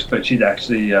specialized nurse, but she's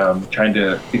actually trying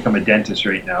to become a dentist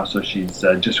right now. So she's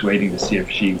just waiting to see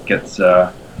if she gets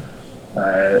to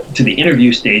the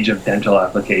interview stage of dental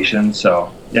application.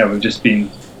 So yeah, it's been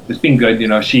good.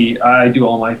 I do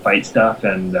all my fight stuff,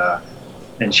 and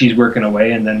she's working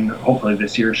away, and then hopefully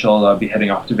this year she'll be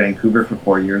heading off to Vancouver for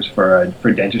 4 years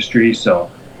for dentistry. So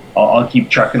I'll keep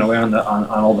trucking away on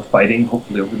all the fighting,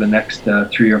 hopefully over the next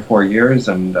 3 or 4 years,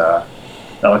 and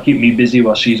that'll keep me busy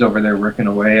while she's over there working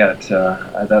away at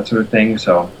that sort of thing.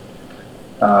 So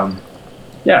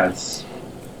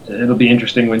it'll be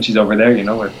interesting when she's over there,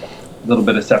 with a little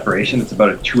bit of separation. It's about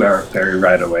a 2-hour ferry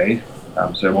ride away,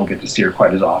 so I won't get to see her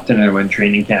quite as often. And when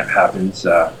training camp happens,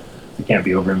 I can't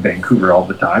be over in Vancouver all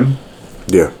the time.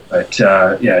 Yeah. But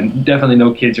definitely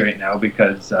no kids right now,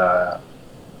 because I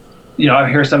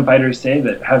hear some fighters say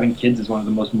that having kids is one of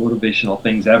the most motivational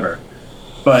things ever.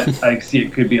 But I see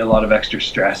it could be a lot of extra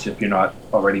stress if you're not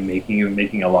already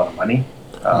making a lot of money.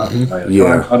 I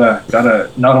gotta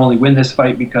not only win this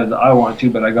fight because I want to,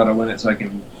 but I gotta win it so I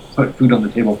can put food on the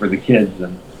table for the kids.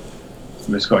 And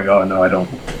I'm just going, oh no, I don't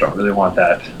really want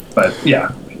that. But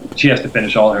yeah, she has to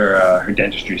finish all her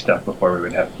dentistry stuff before we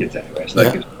would have kids anyway, so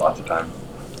that gives me lots of time.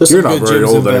 There's some good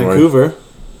gyms in Vancouver.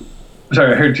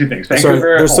 Sorry, I heard two things.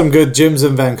 Vancouver. There's some good gyms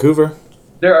in Vancouver.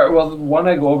 There are. Well, the one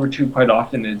I go over to quite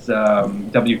often is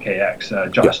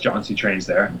WKX. Josh Johnsey trains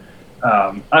there.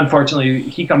 Unfortunately,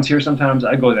 he comes here sometimes.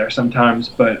 I go there sometimes,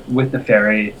 but with the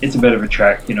ferry, it's a bit of a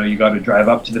trek. You got to drive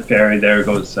up to the ferry. There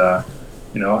goes, an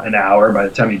hour by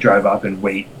the time you drive up and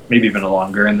wait, maybe even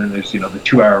longer. And then there's, the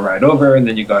 2-hour ride over, and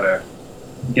then you got to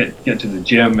get to the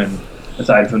gym. And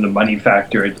aside from the money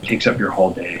factor, it takes up your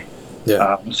whole day.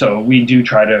 Yeah. So we do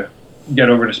try to get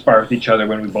over to spar with each other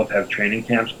when we both have training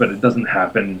camps, but it doesn't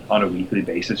happen on a weekly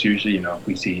basis. Usually, if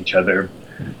we see each other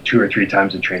 2 or 3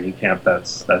 times at training camp,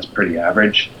 that's pretty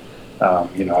average.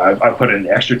 I put in the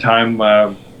extra time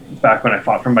back when I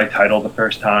fought for my title the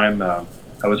first time.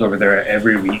 I was over there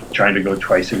every week, trying to go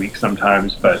twice a week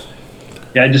sometimes. But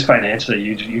yeah, just financially,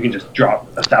 you can just drop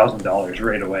 $1,000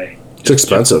 right away. It's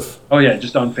expensive. Oh yeah,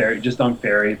 just on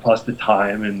ferry plus the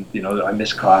time, and I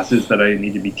miss classes that I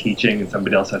need to be teaching, and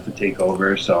somebody else has to take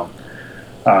over. So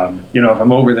if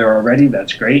I'm over there already,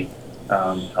 that's great.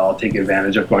 I'll take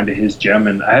advantage of going to his gym,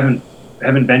 and I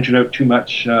haven't ventured out too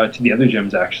much to the other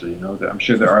gyms actually. I'm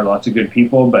sure there are lots of good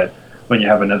people, but when you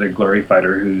have another Glory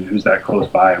fighter who's that close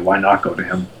by, why not go to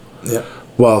him? Yeah.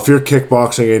 Well, if you're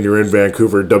kickboxing and you're in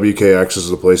Vancouver, WKX is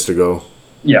the place to go.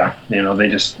 Yeah, they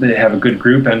have a good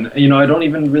group, and I don't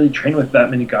even really train with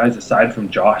that many guys aside from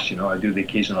Josh. I do the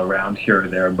occasional round here or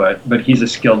there, but he's a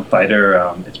skilled fighter.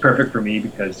 It's perfect for me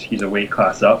because he's a weight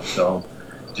class up, so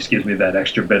it just gives me that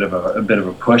extra bit of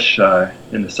a push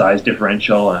in the size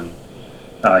differential, and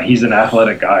he's an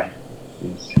athletic guy.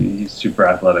 He's super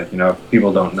athletic. If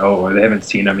people don't know or they haven't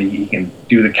seen him, he can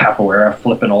do the capoeira,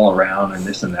 flipping all around and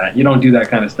this and that. You don't do that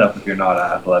kind of stuff if you're not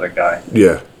an athletic guy.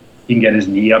 Yeah. He can get his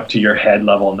knee up to your head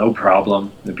level, no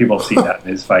problem. The people have seen that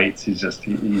in his fights. He's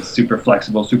super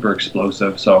flexible, super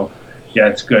explosive. So, yeah,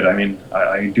 it's good. I mean,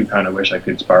 I do kind of wish I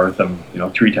could spar with them,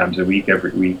 3 times a week,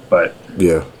 every week. But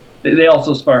yeah, they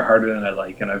also spar harder than I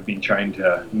like, and I've been trying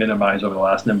to minimize over the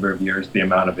last number of years the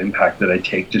amount of impact that I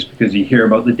take, just because you hear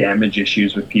about the damage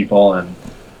issues with people, and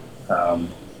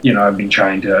I've been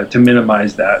trying to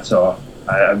minimize that. So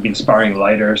I've been sparring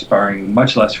lighter, sparring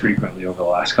much less frequently over the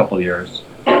last couple of years.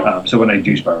 So when I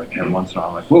do spar with him once in a while,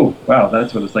 I'm like, whoa, wow,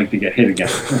 that's what it's like to get hit again.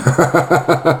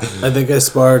 I think I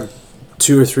sparred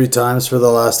 2 or 3 times for the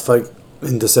last fight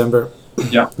in December.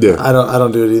 Yeah. I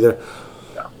don't do it either.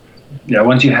 Yeah,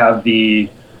 once you have the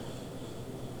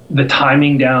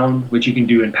timing down, which you can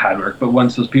do in pad work, but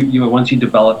once those people, once you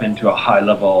develop into a high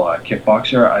level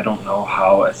kickboxer, I don't know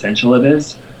how essential it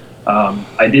is.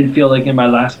 I did feel like in my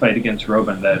last fight against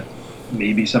Robin that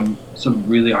maybe some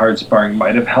really hard sparring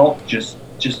might have helped, just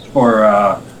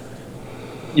for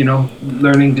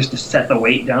learning just to set the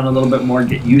weight down a little bit more,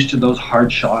 get used to those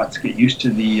hard shots, get used to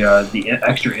the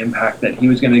extra impact that he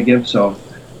was going to give. So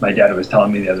my dad was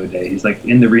telling me the other day, he's like,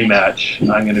 in the rematch,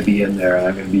 I'm going to be in there and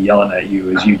I'm going to be yelling at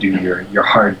you as you do your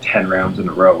hard 10 rounds in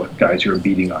a row with guys who are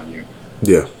beating on you.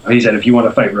 Yeah. He said, if you want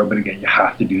to fight Robin again, you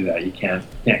have to do that. You can't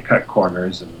cut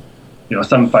corners. And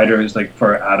some fighters, like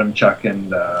for Adam Chuck and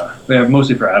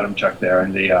mostly for Adam Chuck there,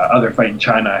 and the other fight in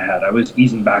China I was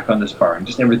easing back on the sparring,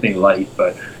 just everything light.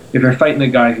 But if you're fighting a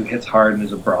guy who hits hard and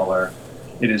is a brawler,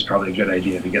 it is probably a good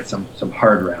idea to get some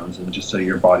hard rounds, and just so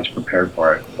your body's prepared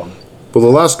for it. So, well, the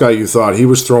last guy you thought, he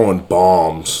was throwing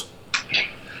bombs.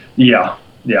 Yeah.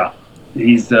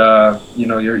 He's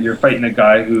you're fighting a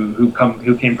guy who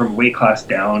came from a weight class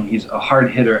down. He's a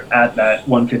hard hitter at that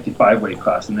 155 weight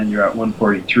class, and then you're at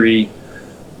 143.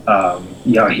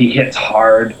 He hits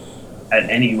hard at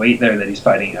any weight there that he's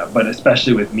fighting at, but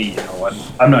especially with me,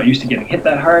 I'm not used to getting hit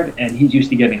that hard, and he's used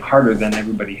to getting harder than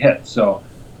everybody hits. So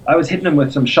I was hitting him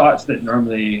with some shots that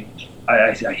normally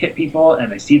I hit people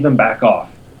and I see them back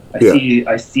off.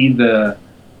 I see the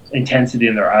intensity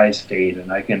in their eyes fade,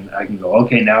 and I can go,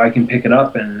 okay, now I can pick it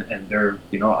up, and they're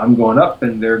I'm going up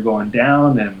and they're going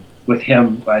down. And with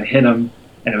him, I'd hit him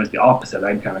and it was the opposite.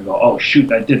 I'd kind of go, oh shoot,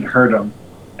 that didn't hurt him,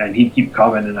 and he'd keep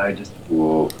coming, and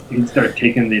he'd start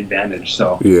taking the advantage.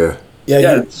 So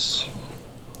it's,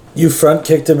 you front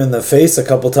kicked him in the face a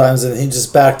couple times and he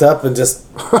just backed up and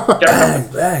just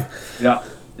bang.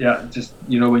 Yeah, just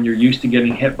when you're used to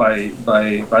getting hit by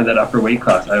that upper weight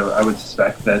class, I would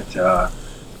suspect that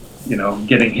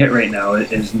getting hit right now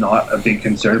is not a big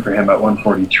concern for him at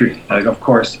 143. Like, of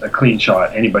course, a clean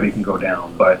shot, anybody can go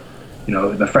down, but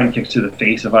the front kicks to the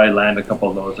face, if I land a couple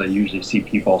of those, I usually see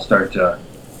people start to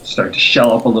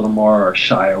shell up a little more or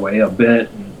shy away a bit.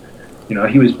 And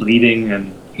he was bleeding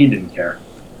and he didn't care,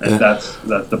 and that's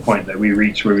the point that we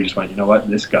reached where we just went, what,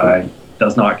 this guy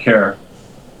does not care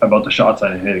about the shots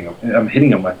I'm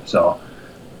hitting him with. So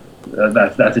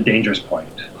that's a dangerous point,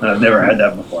 and I've never had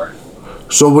that before.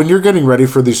 So when you're getting ready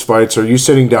for these fights, are you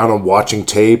sitting down and watching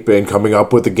tape and coming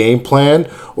up with a game plan,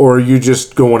 or are you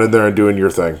just going in there and doing your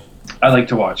thing? I like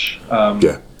to watch.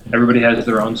 Everybody has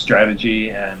their own strategy,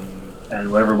 and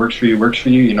whatever works for you works for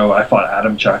you. I fought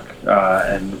Adam Chuck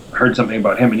and heard something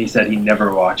about him, and he said he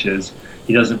never watches.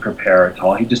 He doesn't prepare at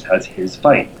all. He just has his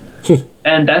fight.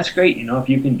 And that's great. If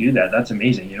you can do that, that's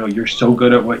amazing. You're so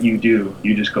good at what you do.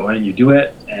 You just go in and you do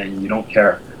it, and you don't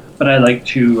care. But I like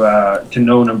to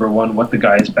know, number one, what the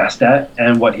guy is best at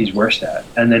and what he's worst at.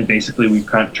 And then basically we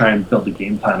kind of try and build a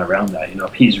game plan around that.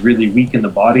 If he's really weak in the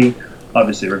body,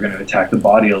 obviously we're going to attack the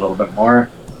body a little bit more.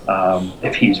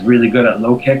 If he's really good at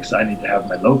low kicks, I need to have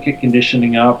my low kick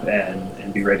conditioning up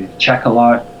and be ready to check a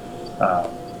lot.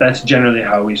 That's generally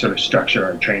how we sort of structure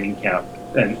our training camp,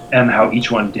 and how each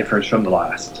one differs from the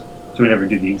last. So we never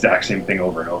do the exact same thing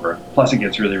over and over. Plus, it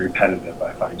gets really repetitive.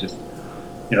 I find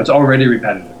it's already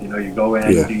repetitive. You go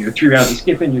in, do your 3 rounds of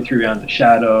skipping, your 3 rounds of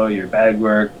shadow, your bag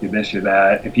work, your this, your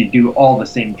that. If you do all the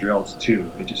same drills too,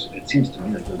 it seems to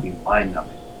me like it would be mind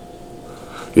numbing.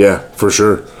 Yeah, for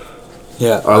sure.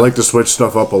 Yeah, I like to switch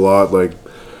stuff up a lot. Like,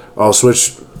 I'll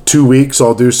switch 2 weeks,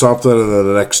 I'll do something, and then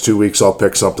the next 2 weeks I'll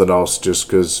pick something else, just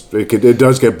because it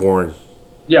does get boring.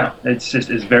 Yeah, it's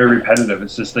very repetitive.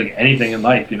 It's just like anything in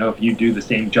life. If you do the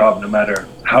same job, no matter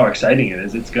how exciting it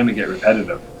is, it's going to get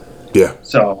repetitive. Yeah.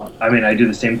 So, I do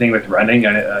the same thing with running.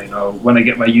 When I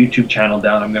get my YouTube channel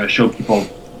down, I'm going to show people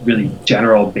really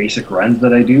general, basic runs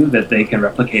that I do that they can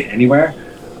replicate anywhere.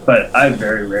 But I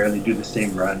very rarely do the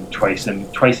same run twice in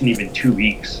even 2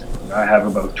 weeks. I have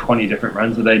about 20 different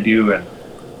runs that I do, and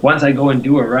once I go and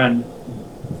do a run,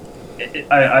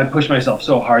 I push myself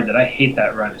so hard that I hate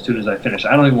that run as soon as I finish.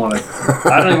 I don't even want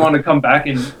to come back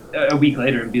in a week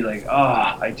later and be like,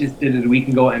 I just did it a week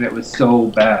ago and it was so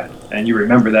bad. And you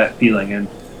remember that feeling, and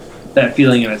that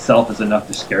feeling in itself is enough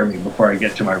to scare me before I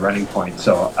get to my running point.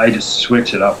 So I just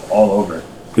switch it up all over,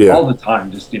 all the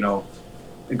time. Just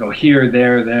I go here,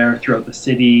 there, throughout the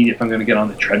city. If I'm going to get on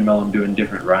the treadmill, I'm doing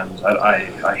different runs.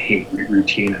 I hate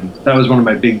routine, and that was one of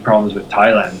my big problems with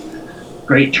Thailand.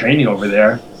 Great training over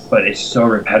there, but it's so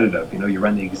repetitive. You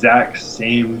run the exact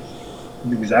same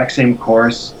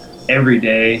course every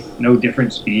day, no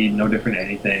different speed, no different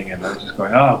anything, and I was just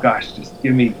going, oh gosh, just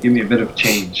give me a bit of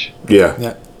change.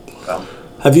 Yeah. So,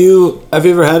 Have you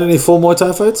ever had any full Muay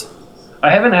Thai fights? I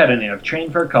haven't had any. I've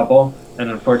trained for a couple, and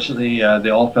unfortunately,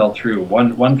 they all fell through.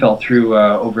 One fell through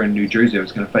over in New Jersey. I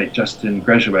was going to fight Justin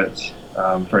Greshowitz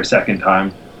for a second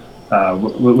time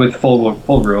with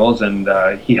full rules, and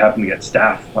he happened to get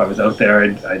staph. I was out there.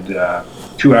 I'd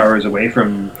 2 hours away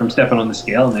from stepping on the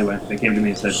scale, and they came to me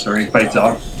and said, "Sorry, fight's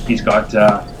off. He's got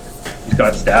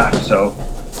staph." So,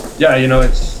 yeah,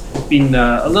 it's been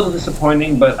a little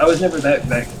disappointing, but I was never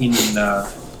that keen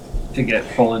to get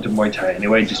full into Muay Thai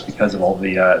anyway, just because of all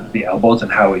the elbows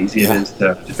and how easy it is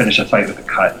to finish a fight with a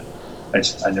cut.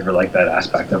 I never liked that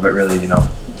aspect of it, really.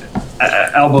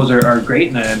 Elbows are great,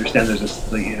 and I understand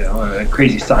there's a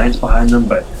crazy science behind them,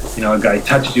 but a guy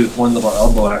touches you with one little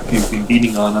elbow after you've been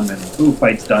beating on him, and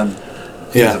fight's done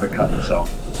because of a cut. So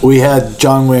we had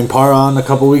John Wayne Parr on a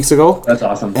couple weeks ago. That's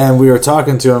awesome. And we were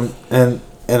talking to him, and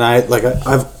I've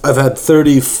had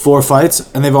 34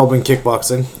 fights, and they've all been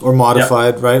kickboxing or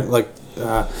modified, right?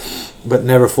 But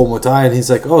never full Muay Thai. And he's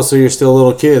like, "Oh, so you're still a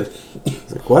little kid?"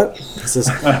 He's like, "What?" He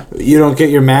says, "You don't get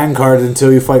your man card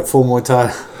until you fight full Muay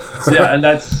Thai." Yeah, and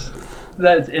that's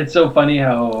it's so funny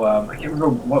how I can't remember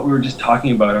what we were just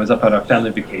talking about. I was up on a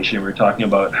family vacation. We were talking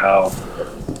about how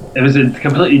it was a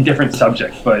completely different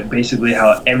subject, but basically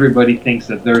how everybody thinks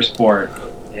that their sport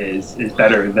is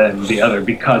better than the other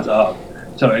because of.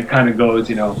 So it kind of goes,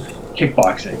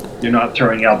 kickboxing, you're not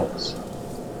throwing elbows.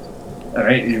 All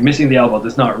right, you're missing the elbow.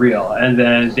 That's not real. And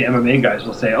then the MMA guys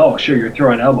will say, "Oh, sure, you're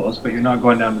throwing elbows, but you're not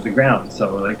going down to the ground.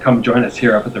 So come join us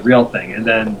here up at the real thing." And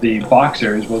then the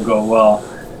boxers will go, "Well,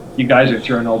 you guys are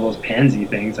throwing all those pansy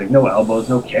things, no elbows,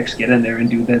 no kicks. Get in there and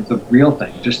do the real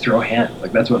thing. Just throw hands.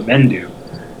 That's what men do."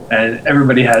 And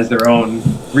everybody has their own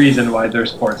reason why their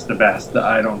sport's the best.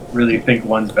 I don't really think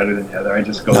one's better than the other. I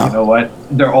just go, You know what?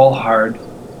 They're all hard.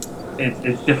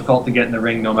 It's difficult to get in the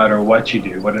ring no matter what you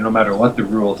do, no matter what the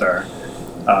rules are.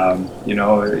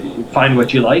 Find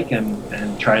what you like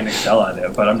and try and excel at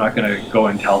it. But I'm not going to go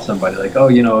and tell somebody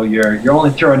you're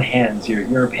only throwing hands.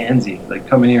 You're a pansy.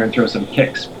 Come in here and throw some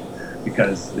kicks,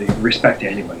 because they respect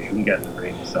anybody who can get in the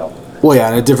ring. So. Well, yeah,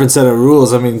 and a different set of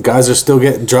rules. I mean, guys are still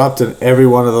getting dropped in every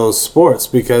one of those sports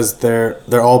because they're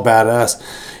all badass.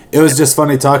 It was just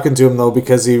funny talking to him though,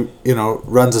 because he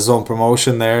runs his own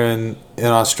promotion there in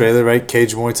Australia, right?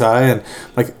 Cage Muay Thai, and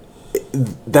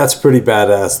that's pretty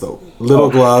badass though. Little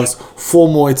gloves, full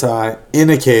Muay Thai in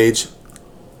a cage,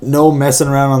 no messing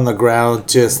around on the ground,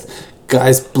 just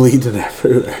guys bleeding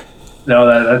everywhere. No,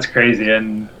 that's crazy.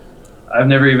 And I've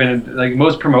never even,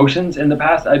 most promotions in the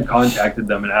past, I'd contacted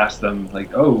them and asked them,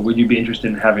 "Oh, would you be interested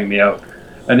in having me out?"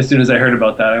 And as soon as I heard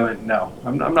about that, I went, "No,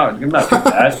 I'm not doing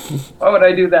that. Why would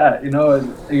I do that?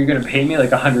 You're going to pay me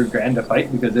 $100,000 to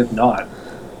fight? Because if not,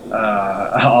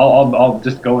 I'll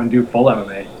just go and do full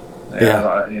MMA.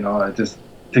 Just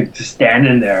to stand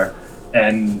in there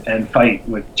and fight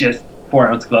with just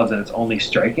 4-ounce gloves and it's only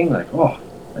striking.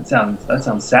 That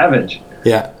sounds savage."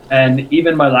 Yeah. And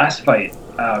even my last fight,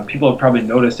 people have probably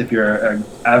noticed, if you're an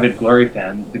avid Glory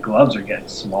fan, the gloves are getting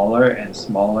smaller and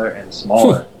smaller and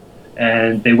smaller.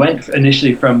 And they went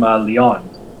initially from Lyon,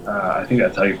 I think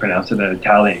that's how you pronounce it, an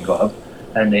Italian glove.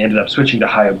 And they ended up switching to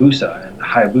Hayabusa. And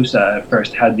Hayabusa at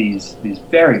first had these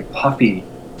very puffy,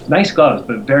 nice gloves,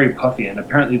 but very puffy. And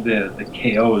apparently the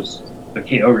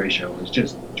KO ratio was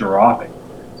just dropping.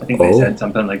 I think they said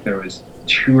something like there was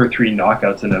 2 or 3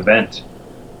 knockouts an event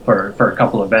for a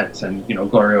couple events. And,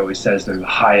 Glory always says they're the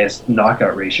highest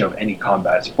knockout ratio of any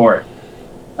combat sport.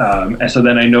 And so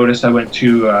then I noticed I went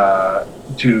to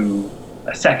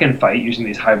a second fight using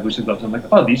these Hayabusa gloves. I'm like,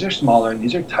 oh, these are smaller and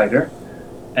these are tighter.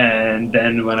 And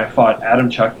then when I fought Adam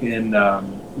Chuck in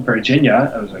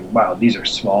Virginia, I was like, wow, these are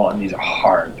small and these are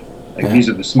hard. These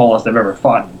are the smallest I've ever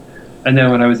fought in. And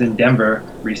then when I was in Denver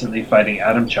recently fighting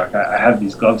Adam Chuck, I have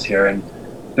these gloves here, and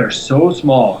they're so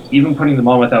small, even putting them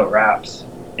on without wraps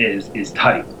is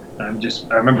tight. And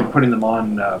I remember putting them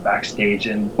on backstage,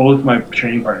 and both my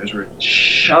training partners were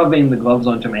shoving the gloves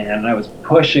onto my hand, and I was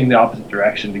pushing the opposite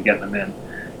direction to get them in.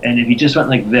 And if you just went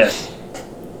like this,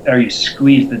 or you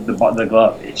squeeze the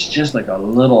glove, it's just like a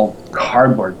little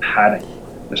cardboard padding.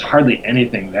 There's hardly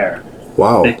anything there.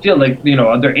 Wow. They feel like, they're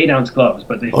 8-ounce gloves,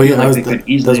 but they feel like they could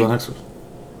easily...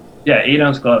 Yeah,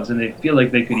 8-ounce gloves, and they feel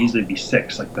like they could easily be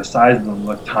 6. Like, the size of them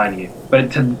look tiny.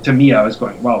 But to me, I was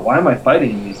going, wow, why am I fighting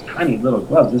in these tiny little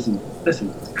gloves? This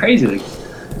is crazy. Like,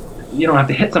 you don't have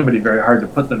to hit somebody very hard to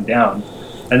put them down.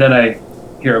 And then I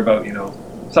hear about,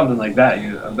 something like that.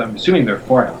 I'm assuming they're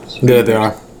 4-ounce. Yeah, they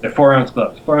are. They're 4-ounce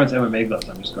gloves, 4-ounce MMA gloves.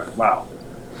 I'm just going, wow.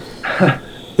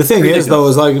 The thing is, though,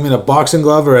 is like, a boxing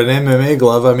glove or an MMA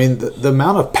glove, the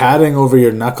amount of padding over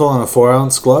your knuckle on a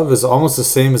 4-ounce glove is almost the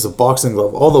same as a boxing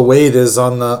glove. All the weight is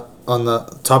on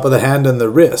the top of the hand and the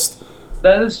wrist.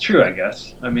 That is true, I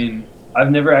guess. I've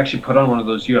never actually put on one of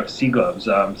those UFC gloves.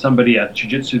 Somebody at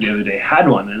Jiu-Jitsu the other day had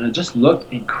one, and it just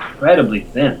looked incredibly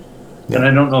thin. Yeah. And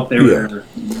I don't know if they were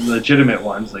legitimate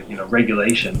ones, like,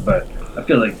 regulation, but I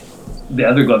feel like the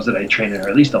other gloves that I train in are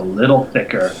at least a little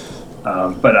thicker.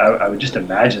 But I would just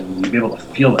imagine you'd be able to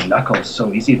feel the knuckles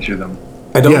so easy through them.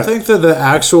 I don't think that the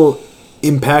actual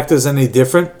impact is any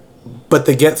different, but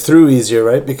they get through easier,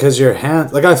 right? Because your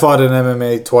hand, like I fought in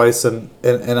MMA twice, and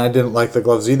I didn't like the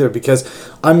gloves either because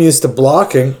I'm used to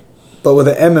blocking, but with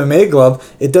an MMA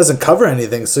glove, it doesn't cover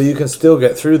anything, so you can still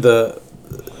get through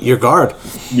your guard.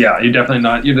 Yeah, you're definitely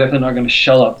not going to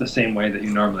shell up the same way that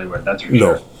you normally would. That's for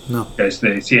sure. No. Guys,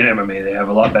 they see in MMA, they have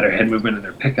a lot better head movement, and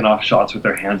they're picking off shots with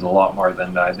their hands a lot more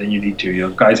than you need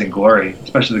to. Guys in Glory,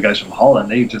 especially the guys from Holland,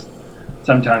 they just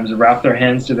sometimes wrap their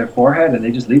hands to their forehead and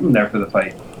they just leave them there for the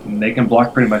fight. And they can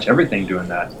block pretty much everything doing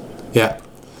that. Yeah.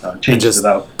 Changes it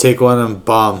out. Take one and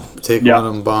bomb. One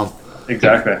and bomb.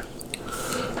 Exactly.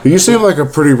 You seem like a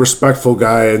pretty respectful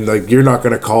guy, and like you're not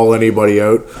going to call anybody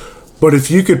out. But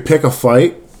if you could pick a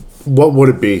fight, what would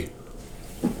it be?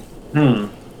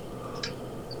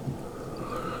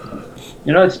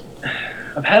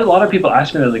 I've had a lot of people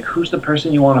ask me that, like, who's the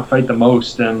person you want to fight the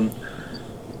most? And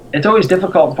it's always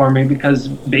difficult for me because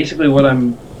basically what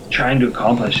I'm trying to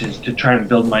accomplish is to try and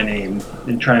build my name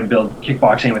and try and build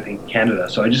kickboxing within Canada.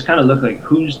 So I just kind of look like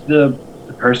who's the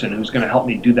person who's going to help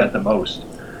me do that the most.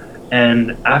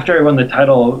 And after I won the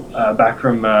title back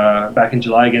in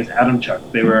July against Adam Chuck,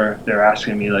 they're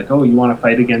asking me like, oh, you want to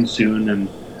fight again soon? And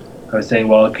I was saying,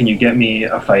 well, can you get me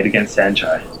a fight against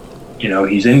Saenchai?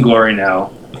 He's in Glory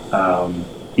now.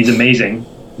 He's amazing.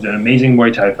 He's an amazing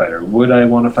Muay Thai fighter. Would I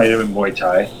want to fight him in Muay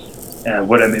Thai? And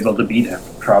would I be able to beat him?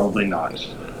 Probably not.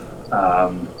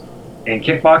 In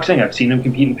kickboxing, I've seen him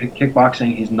compete in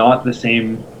kickboxing. He's not the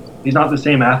same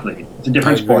athlete. It's a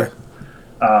different sport.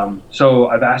 So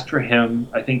I've asked for him.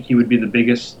 I think he would be the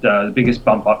biggest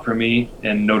bump up for me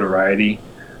in notoriety.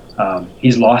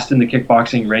 He's lost in the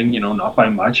kickboxing ring, not by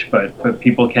much, but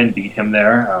people can beat him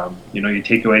there. You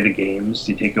take away the games,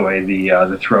 you take away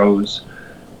the throws.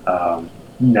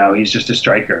 Now he's just a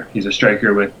striker. He's a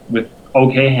striker with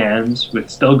okay hands, with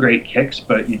still great kicks,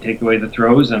 but you take away the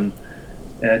throws, and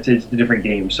it's a different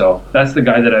game. So that's the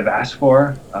guy that I've asked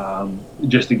for.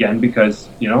 Just again because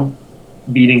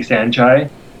beating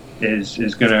Saenchai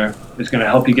is gonna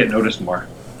help you get noticed more.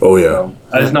 Oh yeah. So,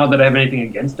 it's not that I have anything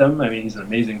against him. He's an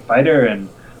amazing fighter, and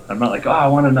I'm not like, I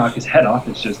want to knock his head off.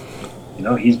 It's just,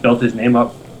 he's built his name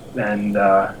up, and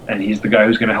he's the guy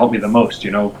who's going to help me the most.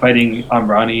 Fighting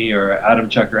Amrani or Adam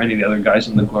Chuck or any of the other guys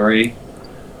in the Glory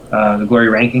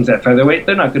rankings at featherweight,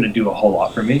 they're not going to do a whole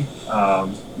lot for me.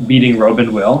 Beating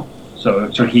Robin will, so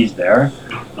he's there.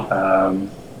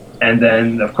 And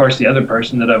then, of course, the other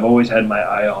person that I've always had my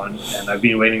eye on, and I've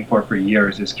been waiting for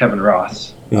years, is Kevin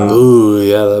Ross. Ooh,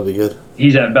 yeah, that'd be good.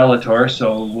 He's at Bellator,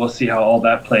 so we'll see how all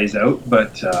that plays out.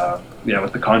 But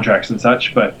with the contracts and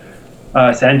such. But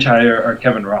Saenchai or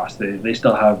Kevin Ross, they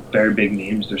still have very big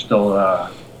names. They're still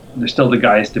they're still the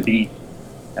guys to beat,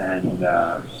 and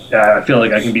I feel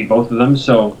like I can beat both of them.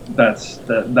 So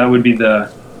that would be the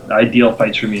ideal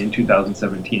fights for me in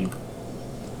 2017.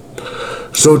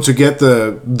 So to get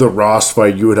the Ross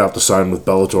fight, you would have to sign with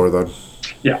Bellator then.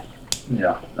 Yeah.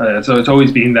 So it's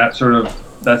always been that sort of.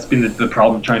 That's been the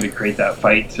problem trying to create that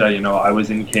fight. I was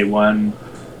in K1,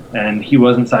 and he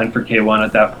wasn't signed for K1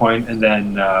 at that point, and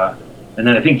then I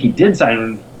think he did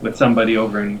sign with somebody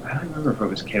over in, I don't remember if it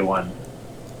was K1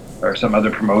 or some other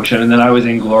promotion, and then I was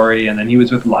in Glory, and then he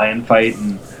was with Lion Fight,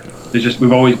 and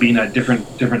we've always been at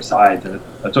different sides, and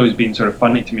that's always been sort of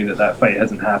funny to me that fight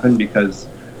hasn't happened, because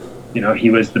he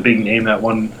was the big name at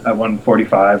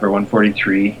 145 or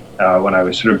 143 when I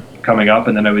was sort of coming up,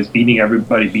 and then I was beating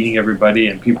everybody,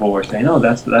 and people were saying, "Oh,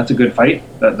 that's a good fight.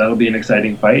 That'll be an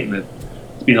exciting fight." And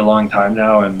it's been a long time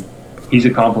now, and he's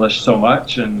accomplished so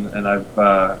much, and I've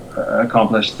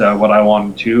accomplished what I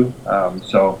wanted to.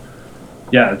 So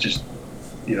yeah,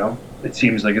 it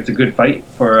seems like it's a good fight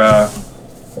for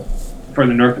the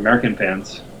North American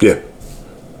fans. Yeah,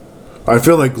 I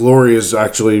feel like Glory is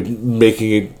actually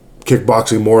making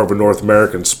kickboxing more of a North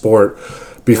American sport.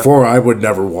 Before, I would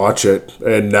never watch it,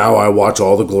 and now I watch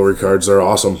all the Glory cards. They're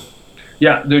awesome.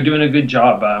 Yeah, they're doing a good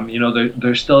job.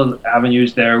 There's still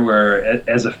avenues there where,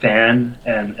 as a fan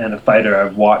and a fighter,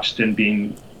 I've watched and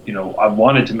I've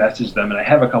wanted to message them, and I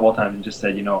have a couple of times and just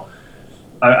said,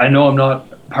 I know I'm not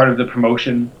part of the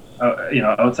promotion,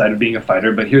 outside of being a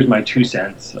fighter, but here's my 2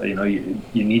 cents. You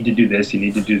need to do this, you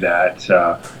need to do that.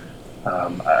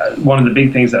 One of the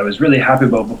big things I was really happy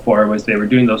about before was they were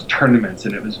doing those tournaments,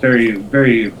 and it was very,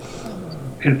 very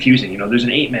confusing. There's an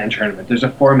 8-man tournament, there's a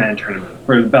 4-man tournament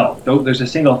for the belt, there's a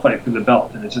single fight for the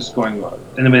belt, and it's just going on.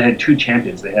 And then they had 2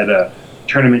 champions. They had a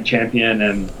tournament champion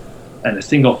and a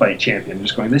single fight champion.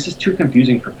 Just going, this is too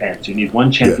confusing for fans. You need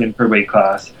 1 champion per weight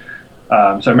class.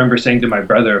 So I remember saying to my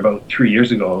brother about 3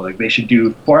 years ago, like, they should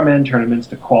do 4-man tournaments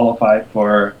to qualify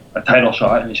for a title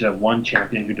shot, and they should have 1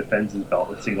 champion who defends his belt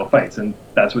with single fights, and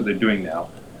that's what they're doing now.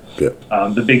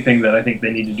 The big thing that I think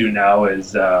they need to do now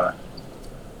is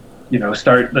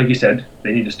start, like you said,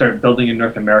 they need to start building in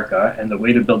North America, and the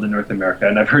way to build in North America,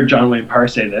 and I've heard John Wayne Parr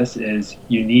say this, is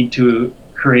you need to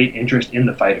create interest in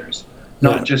the fighters,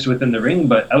 not just within the ring,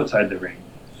 but outside the ring.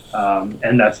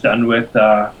 And that's done with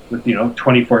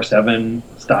 24/7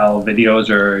 style videos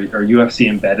or UFC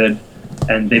embedded,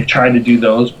 and they've tried to do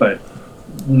those, but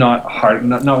not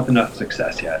with enough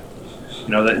success yet.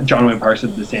 That John Wayne Parr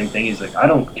said the same thing. He's like, I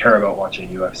don't care about watching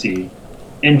UFC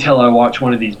until I watch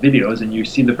one of these videos and you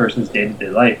see the person's day-to-day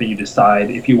life, and you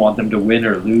decide if you want them to win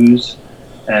or lose,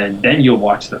 and then you'll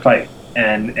watch the fight.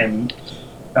 And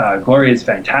Glory is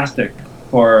fantastic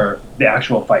for the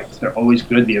actual fights. They're always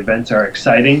good. The events are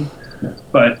exciting,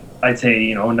 but I'd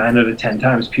say 9 out of 10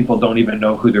 times people don't even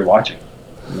know who they're watching.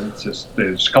 It's just,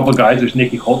 there's a couple guys. There's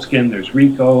Nicky Holtzkin. There's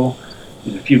Rico.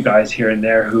 There's a few guys here and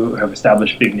there who have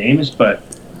established big names, but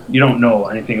you don't know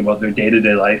anything about their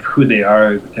day-to-day life, who they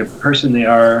are, the type of person they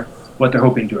are, what they're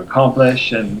hoping to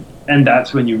accomplish, and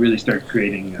that's when you really start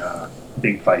creating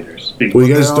big fighters. Well,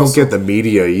 you guys don't get the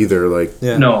media either.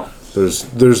 No.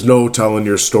 There's no telling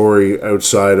your story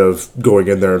outside of going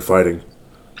in there and fighting.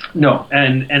 No,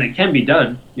 and it can be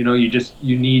done.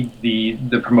 You need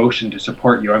the promotion to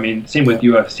support you. I mean, same with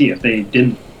UFC. If they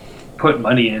didn't put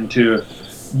money into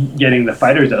getting the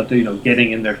fighters out there,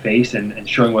 getting in their face and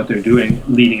showing what they're doing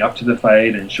leading up to the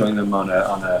fight, and showing them on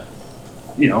a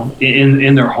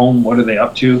in their home, what are they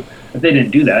up to? If they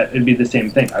didn't do that, it'd be the same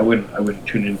thing. I wouldn't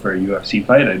tune in for a UFC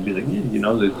fight. I'd be like,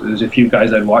 there's a few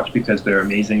guys I'd watch because they're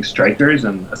amazing strikers,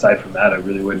 and aside from that, I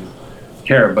really wouldn't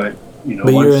care. But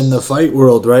but you're in the fight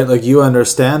world, right? Like, you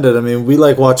understand it. I mean, we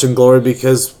like watching Glory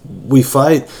because we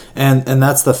fight, and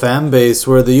that's the fan base,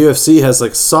 where the UFC has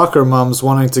like soccer moms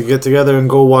wanting to get together and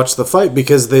go watch the fight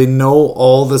because they know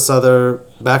all this other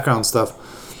background stuff.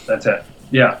 That's it.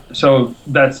 Yeah. So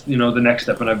that's, the next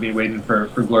step, and I've been waiting for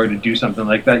Glory to do something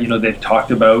like that. They've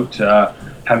talked about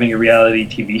having a reality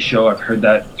TV show. I've heard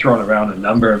that thrown around a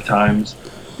number of times.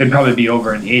 It'd probably be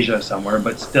over in Asia somewhere,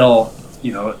 but still,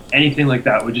 anything like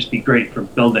that would just be great for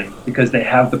building, because they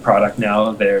have the product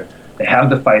now. They have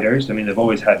the fighters. I mean, there's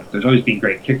always been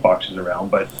great kickboxers around,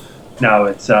 but now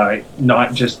it's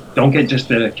not just, don't get just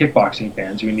the kickboxing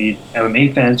fans. We need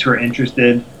MMA fans who are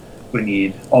interested. We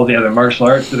need all the other martial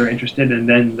arts that are interested. And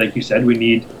then, like you said, we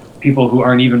need people who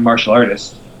aren't even martial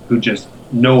artists who just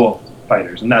know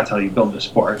fighters. And that's how you build the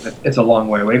sport. It's a long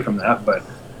way away from that, but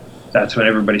that's when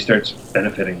everybody starts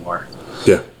benefiting more.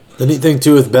 Yeah. The neat thing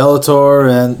too with Bellator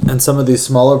and some of these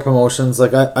smaller promotions,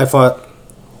 like I fought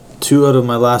 2 out of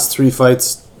my last 3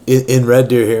 fights in Red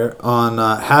Deer here on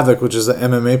Havoc, which is the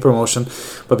MMA promotion.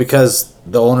 But because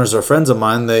the owners are friends of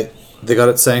mine, they got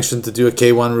it sanctioned to do a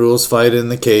K1 rules fight in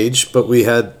the cage. But we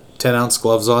had 10-ounce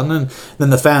gloves on, and then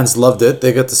the fans loved it.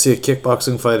 They got to see a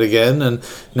kickboxing fight again, and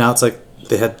now it's like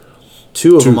they had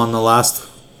two of them on the last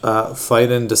fight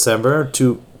in December,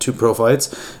 two pro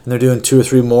fights, and they're doing 2 or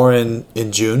 3 more in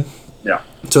June. Yeah.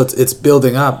 So it's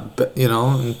building up,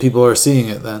 and people are seeing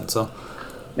it then. So.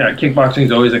 Yeah, kickboxing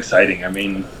is always exciting. I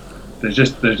mean, there's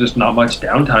just not much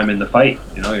downtime in the fight.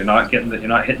 You're not hitting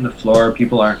the floor.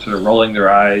 People aren't sort of rolling their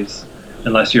eyes,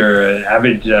 unless you're an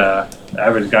average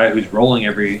guy who's rolling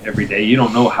every day. You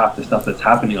don't know half the stuff that's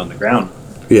happening on the ground.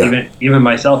 Yeah. Even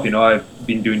myself, I've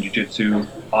been doing jiu-jitsu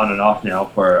on and off now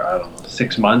for, I don't know,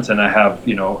 6 months, and I have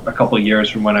a couple of years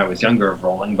from when I was younger of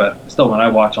rolling. But still, when I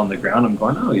watch on the ground, I'm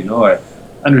going, I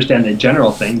understand the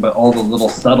general thing, but all the little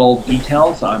subtle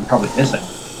details I'm probably missing.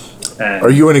 And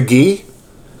Are you in a gi?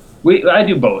 I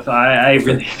do both. I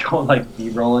really don't like gi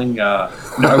rolling. I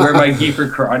wear my gi for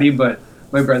karate, but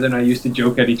my brother and I used to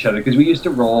joke at each other because we used to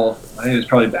roll. I think it was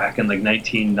probably back in like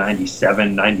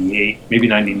 1997, 98, maybe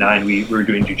 99. We were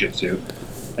doing jiu-jitsu,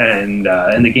 and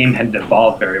the game hadn't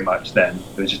evolved very much then.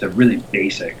 It was just a really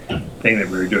basic thing that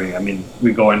we were doing. I mean,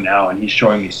 we go in now, and he's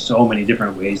showing me so many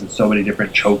different ways and so many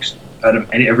different chokes out of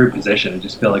every position. I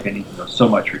just feel like I need to know so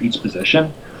much for each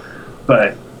position,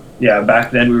 but. Yeah, back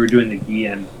then we were doing the gi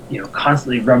and,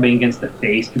 constantly rubbing against the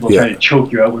face. People trying to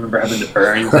choke you out. We remember having the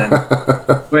burns. And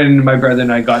when my brother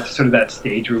and I got to sort of that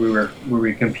stage where we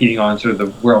were competing on sort of the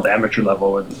world amateur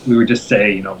level, we would just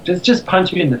say, just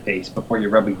punch me in the face before you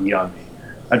rub a gi on me.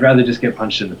 I'd rather just get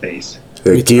punched in the face.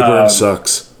 Yeah, gi burn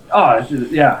sucks. Oh,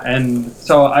 yeah. And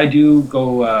so I do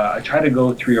go, I try to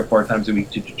go 3 or 4 times a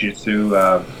week to jiu-jitsu,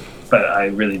 but I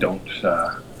really don't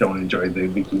enjoy the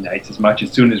gi nights as much.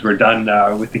 As soon as we're done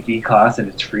with the gi class and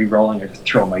it's free rolling, I just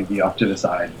throw my gi off to the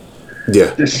side.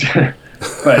 Yeah.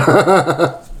 But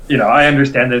I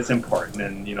understand that it's important,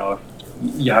 and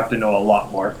you have to know a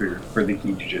lot more for the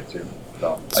gi jiu-jitsu.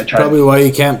 So I try. Probably why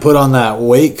you can't put on that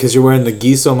weight, because you're wearing the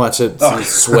gi so much. You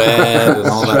sweat and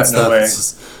all that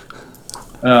stuff.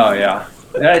 Oh yeah,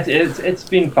 it's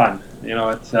been fun.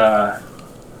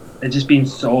 It's just been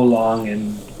so long,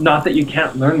 and not that you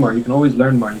can't learn more. You can always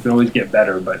learn more. You can always get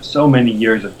better. But so many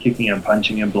years of kicking and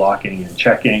punching and blocking and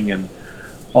checking and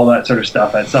all that sort of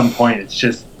stuff. At some point, it's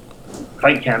just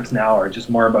fight camps now are just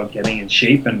more about getting in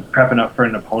shape and prepping up for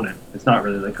an opponent. It's not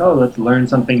really like, let's learn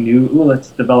something new.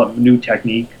 Let's develop new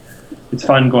technique. It's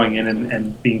fun going in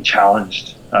and being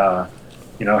challenged.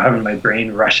 Having my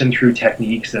brain rushing through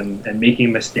techniques and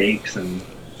making mistakes and.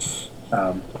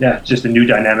 It's just a new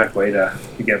dynamic way to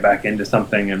get back into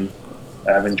something, and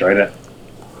I've enjoyed it.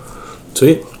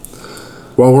 Sweet.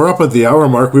 Well, we're up at the hour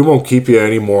mark. We won't keep you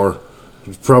anymore.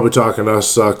 Probably talking to us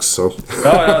sucks. So. No,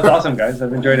 it's awesome, guys.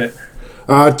 I've enjoyed it.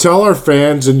 Tell our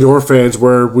fans and your fans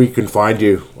where we can find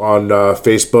you on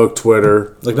Facebook,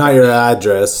 Twitter. Like, not your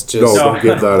address. Just don't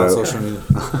give that out. Social media.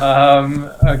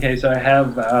 Okay, so I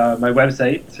have my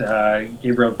website,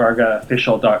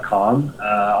 GabrielVargaOfficial.com.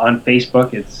 On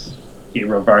Facebook, it's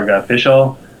Gabriel Varga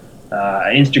Official.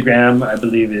 Instagram, I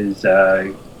believe, is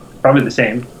probably the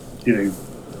same. It's either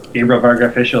Gabriel Varga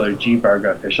Official or G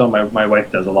Varga Official. My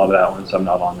wife does a lot of that one, so I'm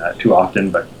not on that too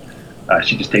often, but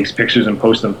she just takes pictures and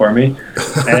posts them for me.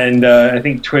 And I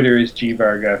think Twitter is G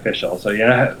Varga Official. So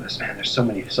there's so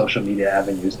many social media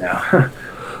avenues now.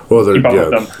 Well, keep up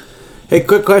with them. Hey,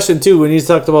 quick question too. When you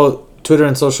talked about Twitter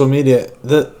and social media,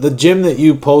 the gym that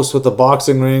you post with the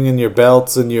boxing ring and your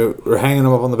belts and you're hanging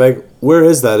them up on the bag, where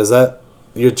is that? Is that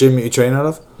your gym that you train out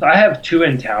of? So I have 2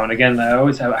 in town. Again, I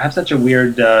have such a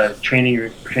weird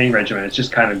training regimen. It's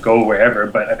just kind of go wherever.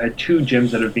 But I've had 2 gyms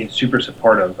that have been super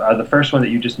supportive. The first one that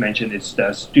you just mentioned is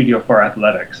Studio 4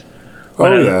 Athletics.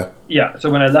 Yeah. So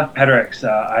when I left Pederix,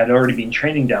 I had already been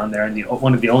training down there, and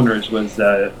one of the owners was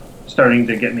starting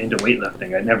to get me into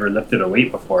weightlifting. I'd never lifted a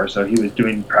weight before, so he was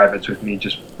doing privates with me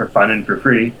just for fun and for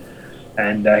free.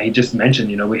 And he just mentioned,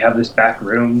 we have this back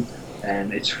room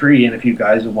and it's free, and if you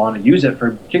guys want to use it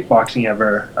for kickboxing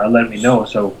ever, let me know.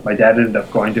 So my dad ended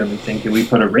up going to him and saying, can we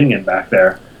put a ring in back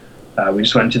there? We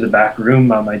just went to the back room.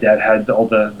 My dad had all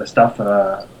the stuff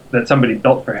that somebody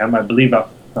built for him, I believe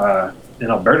up in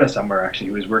Alberta somewhere. Actually,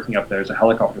 he was working up there as a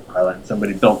helicopter pilot, and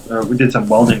somebody we did some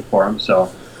welding for him.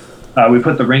 So we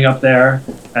put the ring up there,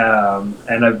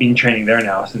 and I've been training there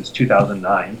now since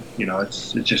 2009.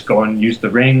 It's just go and use the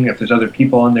ring. If there's other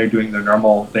people in there doing their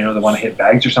normal, they want to hit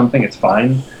bags or something, it's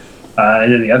fine.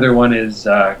 And then the other one is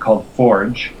called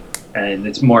Forge, and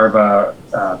it's more of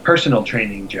a personal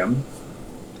training gym.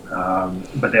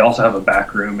 But they also have a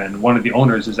back room, and one of the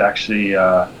owners is actually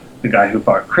the guy who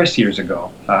fought Chris years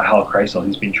ago, Hal Kreisel.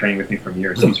 He's been training with me for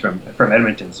years. He's from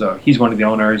Edmonton, so he's one of the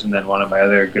owners, and then one of my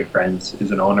other good friends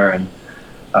is an owner, and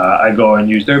I go and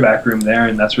use their back room there,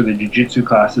 and that's where the jiu-jitsu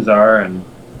classes are, and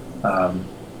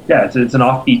it's an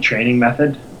offbeat training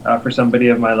method for somebody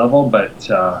of my level, but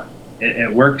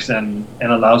it works and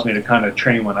allows me to kind of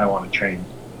train when I want to train,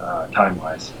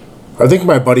 time-wise. I think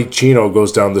my buddy Chino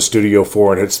goes down to Studio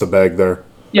 4 and hits the bag there.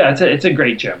 Yeah, it's a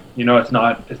great gym. It's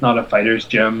not a fighter's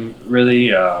gym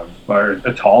really, or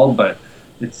at all, but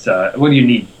it's what do you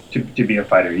need to be a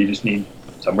fighter? You just need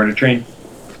somewhere to train.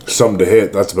 Something to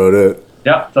hit, that's about it.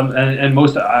 Yeah, and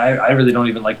most I really don't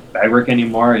even like bag work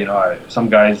anymore. Some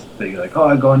guys, they like, oh,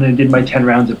 I go in and did my 10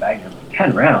 rounds of bag. I'm like,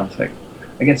 10 rounds? Like,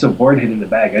 I get so bored hitting the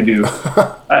bag. I do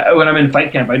when I'm in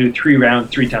fight camp, I do 3 rounds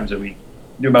 3 times a week.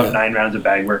 I do about 9 rounds of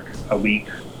bag work a week,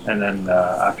 and then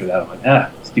after that, I'm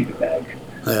like, stupid bag.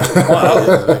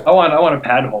 I want a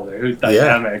pad holder who's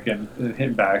dynamic and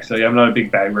hit back. So I'm not a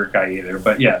big bag work guy either.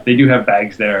 But yeah, they do have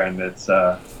bags there, and it's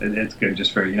good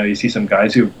just for you see some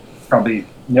guys who probably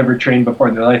never trained before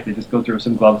in their life. They just go throw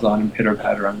some gloves on and pitter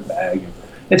patter on the bag. And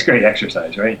it's great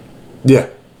exercise, right? Yeah,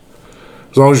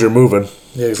 as long as you're moving.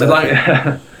 Yeah,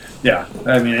 exactly. Yeah,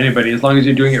 I mean anybody, as long as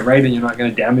you're doing it right and you're not going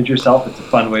to damage yourself, it's a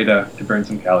fun way to burn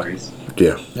some calories.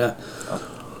 Yeah.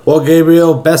 Well,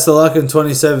 Gabriel, best of luck in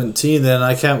 2017, and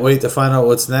I can't wait to find out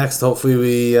what's next. Hopefully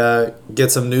we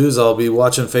get some news. I'll be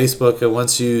watching Facebook, and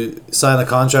once you sign a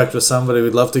contract with somebody,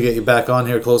 we'd love to get you back on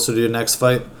here closer to your next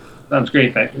fight. Sounds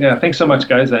great. Thanks so much,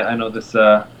 guys. I know this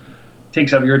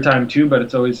takes up your time too, but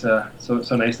it's always so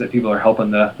nice that people are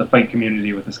helping the fight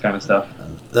community with this kind of stuff.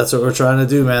 That's what we're trying to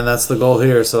do, man. That's the goal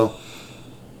here. So,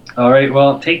 all right.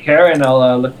 Well, take care, and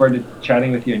I'll look forward to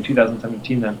chatting with you in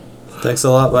 2017 then. Thanks a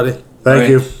lot, buddy. Thank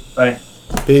you. Bye.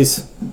 Peace.